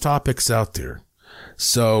weirdest topics out there.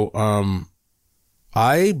 So,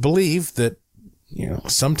 I believe that, you know,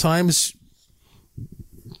 sometimes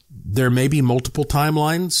there may be multiple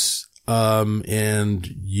timelines, and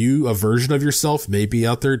a version of yourself may be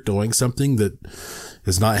out there doing something that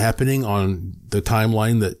is not happening on the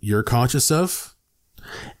timeline that you're conscious of.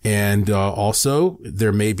 And, also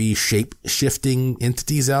there may be shape-shifting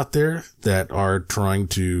entities out there that are trying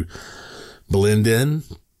to blend in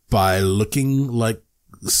by looking like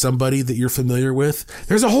somebody that you're familiar with.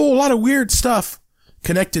 There's a whole lot of weird stuff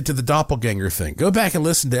connected to the doppelganger thing. Go back and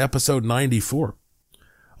listen to episode 94.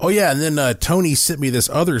 Oh yeah. And then, Tony sent me this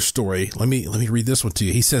other story. Let me read this one to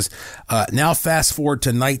you. He says, now fast forward to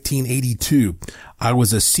 1982. I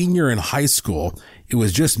was a senior in high school. It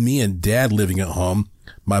was just me and Dad living at home.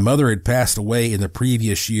 My mother had passed away in the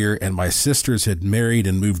previous year and my sisters had married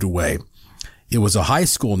and moved away. It was a high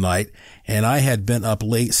school night and I had been up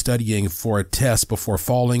late studying for a test before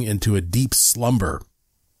falling into a deep slumber.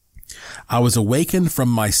 I was awakened from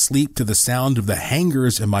my sleep to the sound of the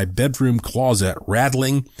hangers in my bedroom closet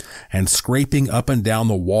rattling and scraping up and down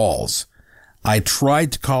the walls. I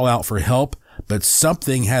tried to call out for help, but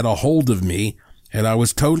something had a hold of me and I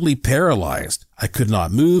was totally paralyzed. I could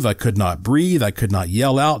not move. I could not breathe. I could not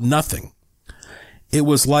yell out, nothing. It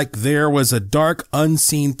was like there was a dark,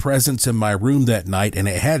 unseen presence in my room that night and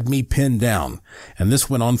it had me pinned down. And this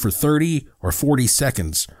went on for 30 or 40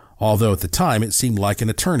 seconds. Although at the time it seemed like an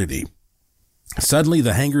eternity. Suddenly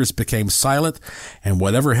the hangers became silent and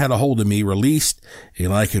whatever had a hold of me released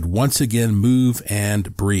and I could once again move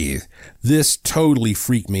and breathe. This totally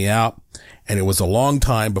freaked me out and it was a long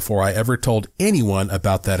time before I ever told anyone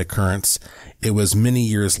about that occurrence. It was many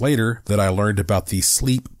years later that I learned about the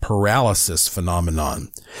sleep paralysis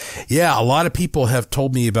phenomenon. Yeah, a lot of people have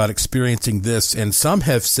told me about experiencing this, and some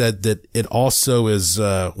have said that it also is,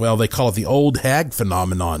 they call it the old hag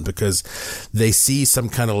phenomenon because they see some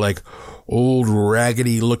kind of like old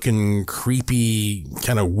raggedy looking creepy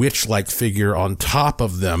kind of witch-like figure on top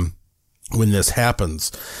of them when this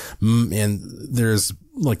happens. And there's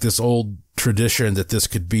like this old tradition that this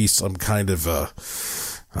could be some kind of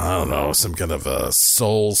some kind of a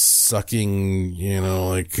soul-sucking,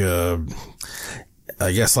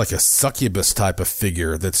 I guess like a succubus type of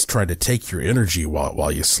figure that's trying to take your energy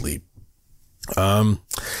while you sleep.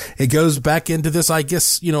 It goes back into this, I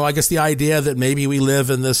guess the idea that maybe we live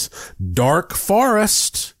in this dark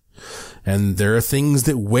forest and there are things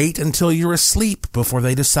that wait until you're asleep before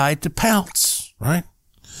they decide to pounce, right?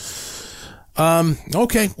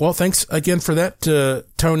 Okay. Well, thanks again for that,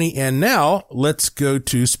 Tony. And now let's go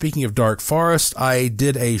to, speaking of dark forest, I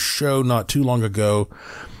did a show not too long ago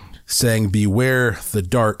saying beware the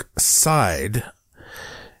dark side.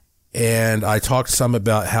 And I talked some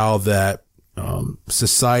about how that,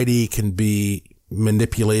 society can be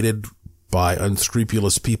manipulated by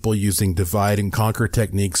unscrupulous people using divide and conquer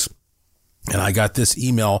techniques. And I got this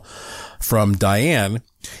email from Diane,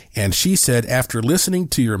 and she said, after listening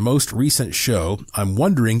to your most recent show, I'm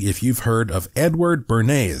wondering if you've heard of Edward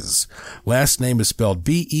Bernays. Last name is spelled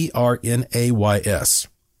Bernays.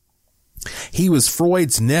 He was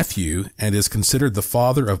Freud's nephew and is considered the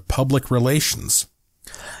father of public relations.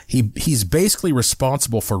 He's basically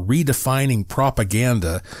responsible for redefining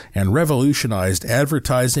propaganda and revolutionized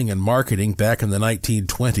advertising and marketing back in the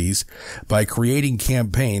 1920s by creating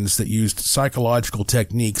campaigns that used psychological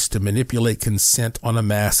techniques to manipulate consent on a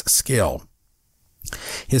mass scale.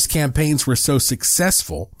 His campaigns were so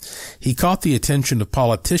successful, he caught the attention of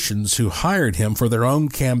politicians who hired him for their own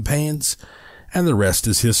campaigns, and the rest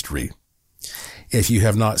is history. If you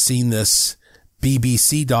have not seen this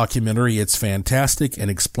BBC documentary, it's fantastic and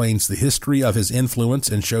explains the history of his influence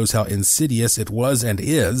and shows how insidious it was and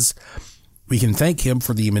is. We can thank him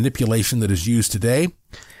for the manipulation that is used today.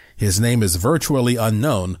 His name is virtually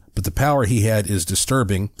unknown, but the power he had is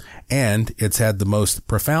disturbing, and it's had the most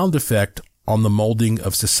profound effect on the molding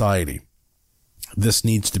of society. This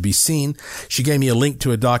needs to be seen. She gave me a link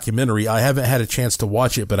to a documentary. I haven't had a chance to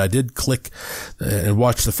watch it, but I did click and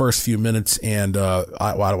watch the first few minutes. And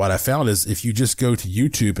what I found is if you just go to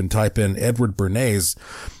YouTube and type in Edward Bernays,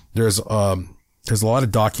 there's a lot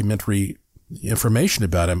of documentary information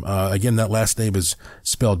about him. Again, that last name is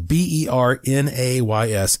spelled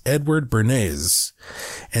Bernays, Edward Bernays.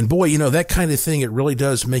 And boy, that kind of thing, it really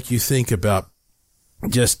does make you think about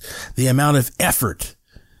just the amount of effort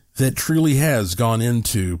that truly has gone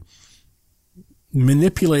into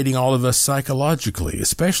manipulating all of us psychologically,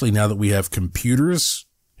 especially now that we have computers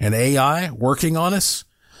and AI working on us.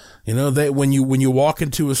 When you walk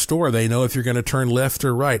into a store, they know if you're going to turn left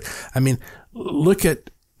or right. I mean, look at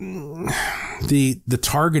the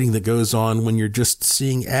targeting that goes on when you're just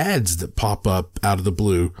seeing ads that pop up out of the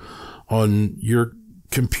blue on your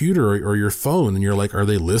computer or your phone, and you're like, are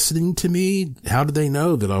they listening to me? How did they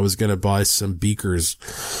know that I was going to buy some beakers?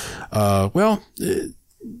 They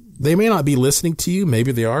may not be listening to you.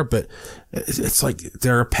 Maybe they are, but it's like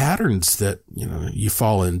there are patterns that, you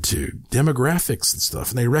fall into, demographics and stuff,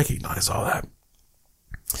 and they recognize all that.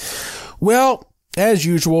 Well, as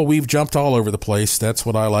usual, we've jumped all over the place. That's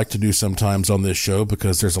what I like to do sometimes on this show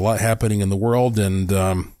because there's a lot happening in the world, and,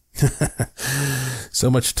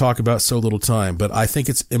 so much to talk about, so little time. But I think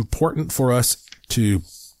it's important for us to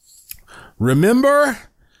remember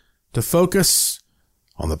to focus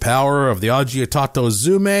on the power of the Agitato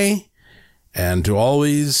Zume and to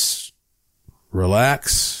always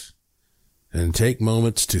relax and take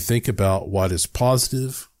moments to think about what is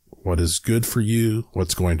positive, what is good for you,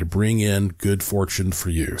 what's going to bring in good fortune for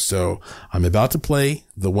you. So I'm about to play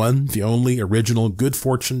the one, the only original good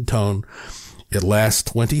fortune tone. It lasts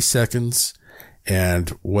 20 seconds, and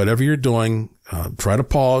whatever you're doing, try to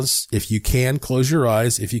pause. If you can, close your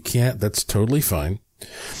eyes. If you can't, that's totally fine.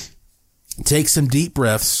 Take some deep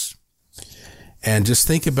breaths and just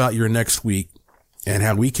think about your next week and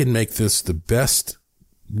how we can make this the best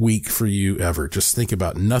week for you ever. Just think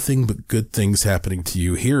about nothing but good things happening to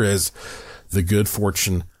you. Here is the good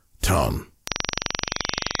fortune tone.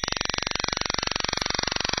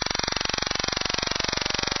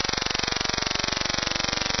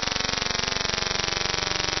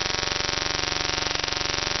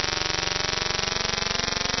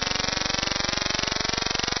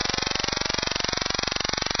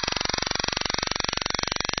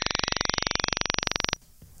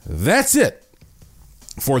 That's it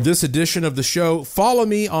for this edition of the show. Follow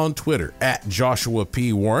me on Twitter at Joshua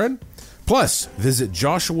P. Warren. Plus, visit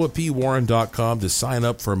joshuapwarren.com to sign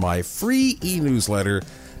up for my free e-newsletter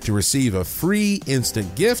to receive a free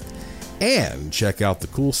instant gift and check out the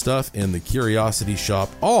cool stuff in the Curiosity Shop,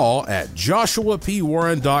 all at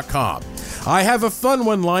joshuapwarren.com. I have a fun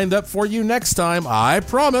one lined up for you next time, I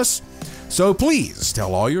promise. So please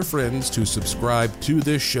tell all your friends to subscribe to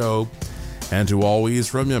this show and to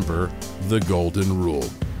always remember the golden rule.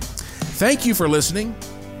 Thank you for listening.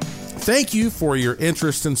 Thank you for your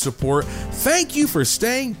interest and support. Thank you for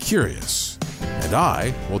staying curious. And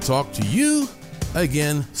I will talk to you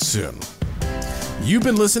again soon. You've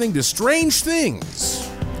been listening to Strange Things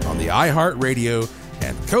on the iHeartRadio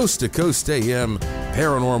and Coast to Coast AM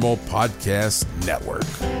Paranormal Podcast Network.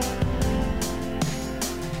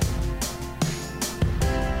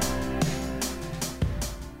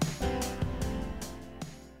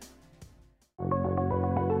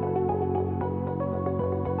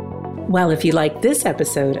 Well, if you like this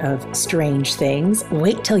episode of Strange Things,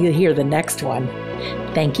 wait till you hear the next one.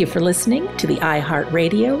 Thank you for listening to the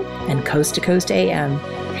iHeartRadio and Coast to Coast AM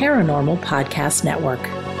Paranormal Podcast Network.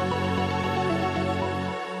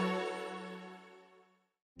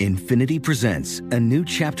 Infinity presents a new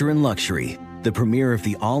chapter in luxury, the premiere of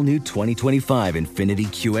the all-new 2025 Infinity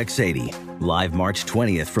QX80, live March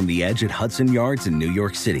 20th from the Edge at Hudson Yards in New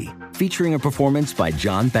York City, featuring a performance by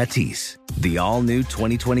John Batiste. The all-new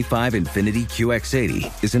 2025 Infinity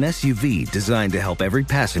QX80 is an SUV designed to help every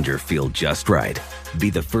passenger feel just right. Be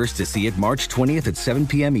the first to see it March 20th at 7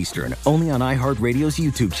 p.m. Eastern, only on iHeartRadio's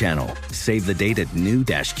YouTube channel. Save the date at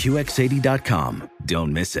new-QX80.com.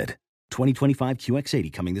 Don't miss it. 2025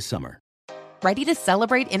 QX80 coming this summer. Ready to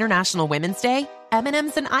celebrate International Women's Day?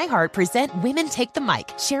 M&M's and iHeart present Women Take the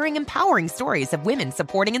Mic, sharing empowering stories of women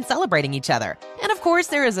supporting and celebrating each other. And of course,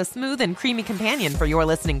 there is a smooth and creamy companion for your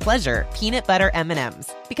listening pleasure, peanut butter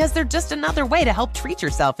M&M's. Because they're just another way to help treat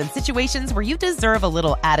yourself in situations where you deserve a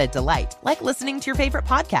little added delight, like listening to your favorite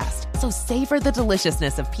podcast. So savor the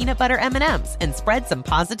deliciousness of peanut butter M&M's and spread some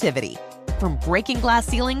positivity. From breaking glass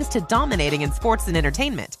ceilings to dominating in sports and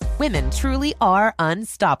entertainment, women truly are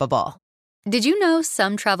unstoppable. Did you know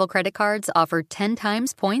some travel credit cards offer 10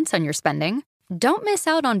 times points on your spending? Don't miss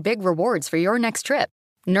out on big rewards for your next trip.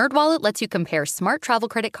 NerdWallet lets you compare smart travel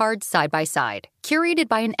credit cards side by side, curated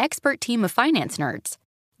by an expert team of finance nerds.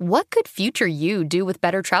 What could future you do with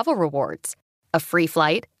better travel rewards? A free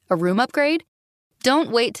flight? A room upgrade? Don't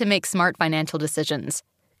wait to make smart financial decisions.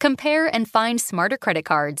 Compare and find smarter credit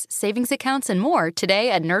cards, savings accounts, and more today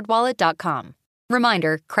at NerdWallet.com.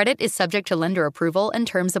 Reminder, credit is subject to lender approval and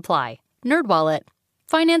terms apply. NerdWallet.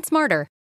 Finance smarter.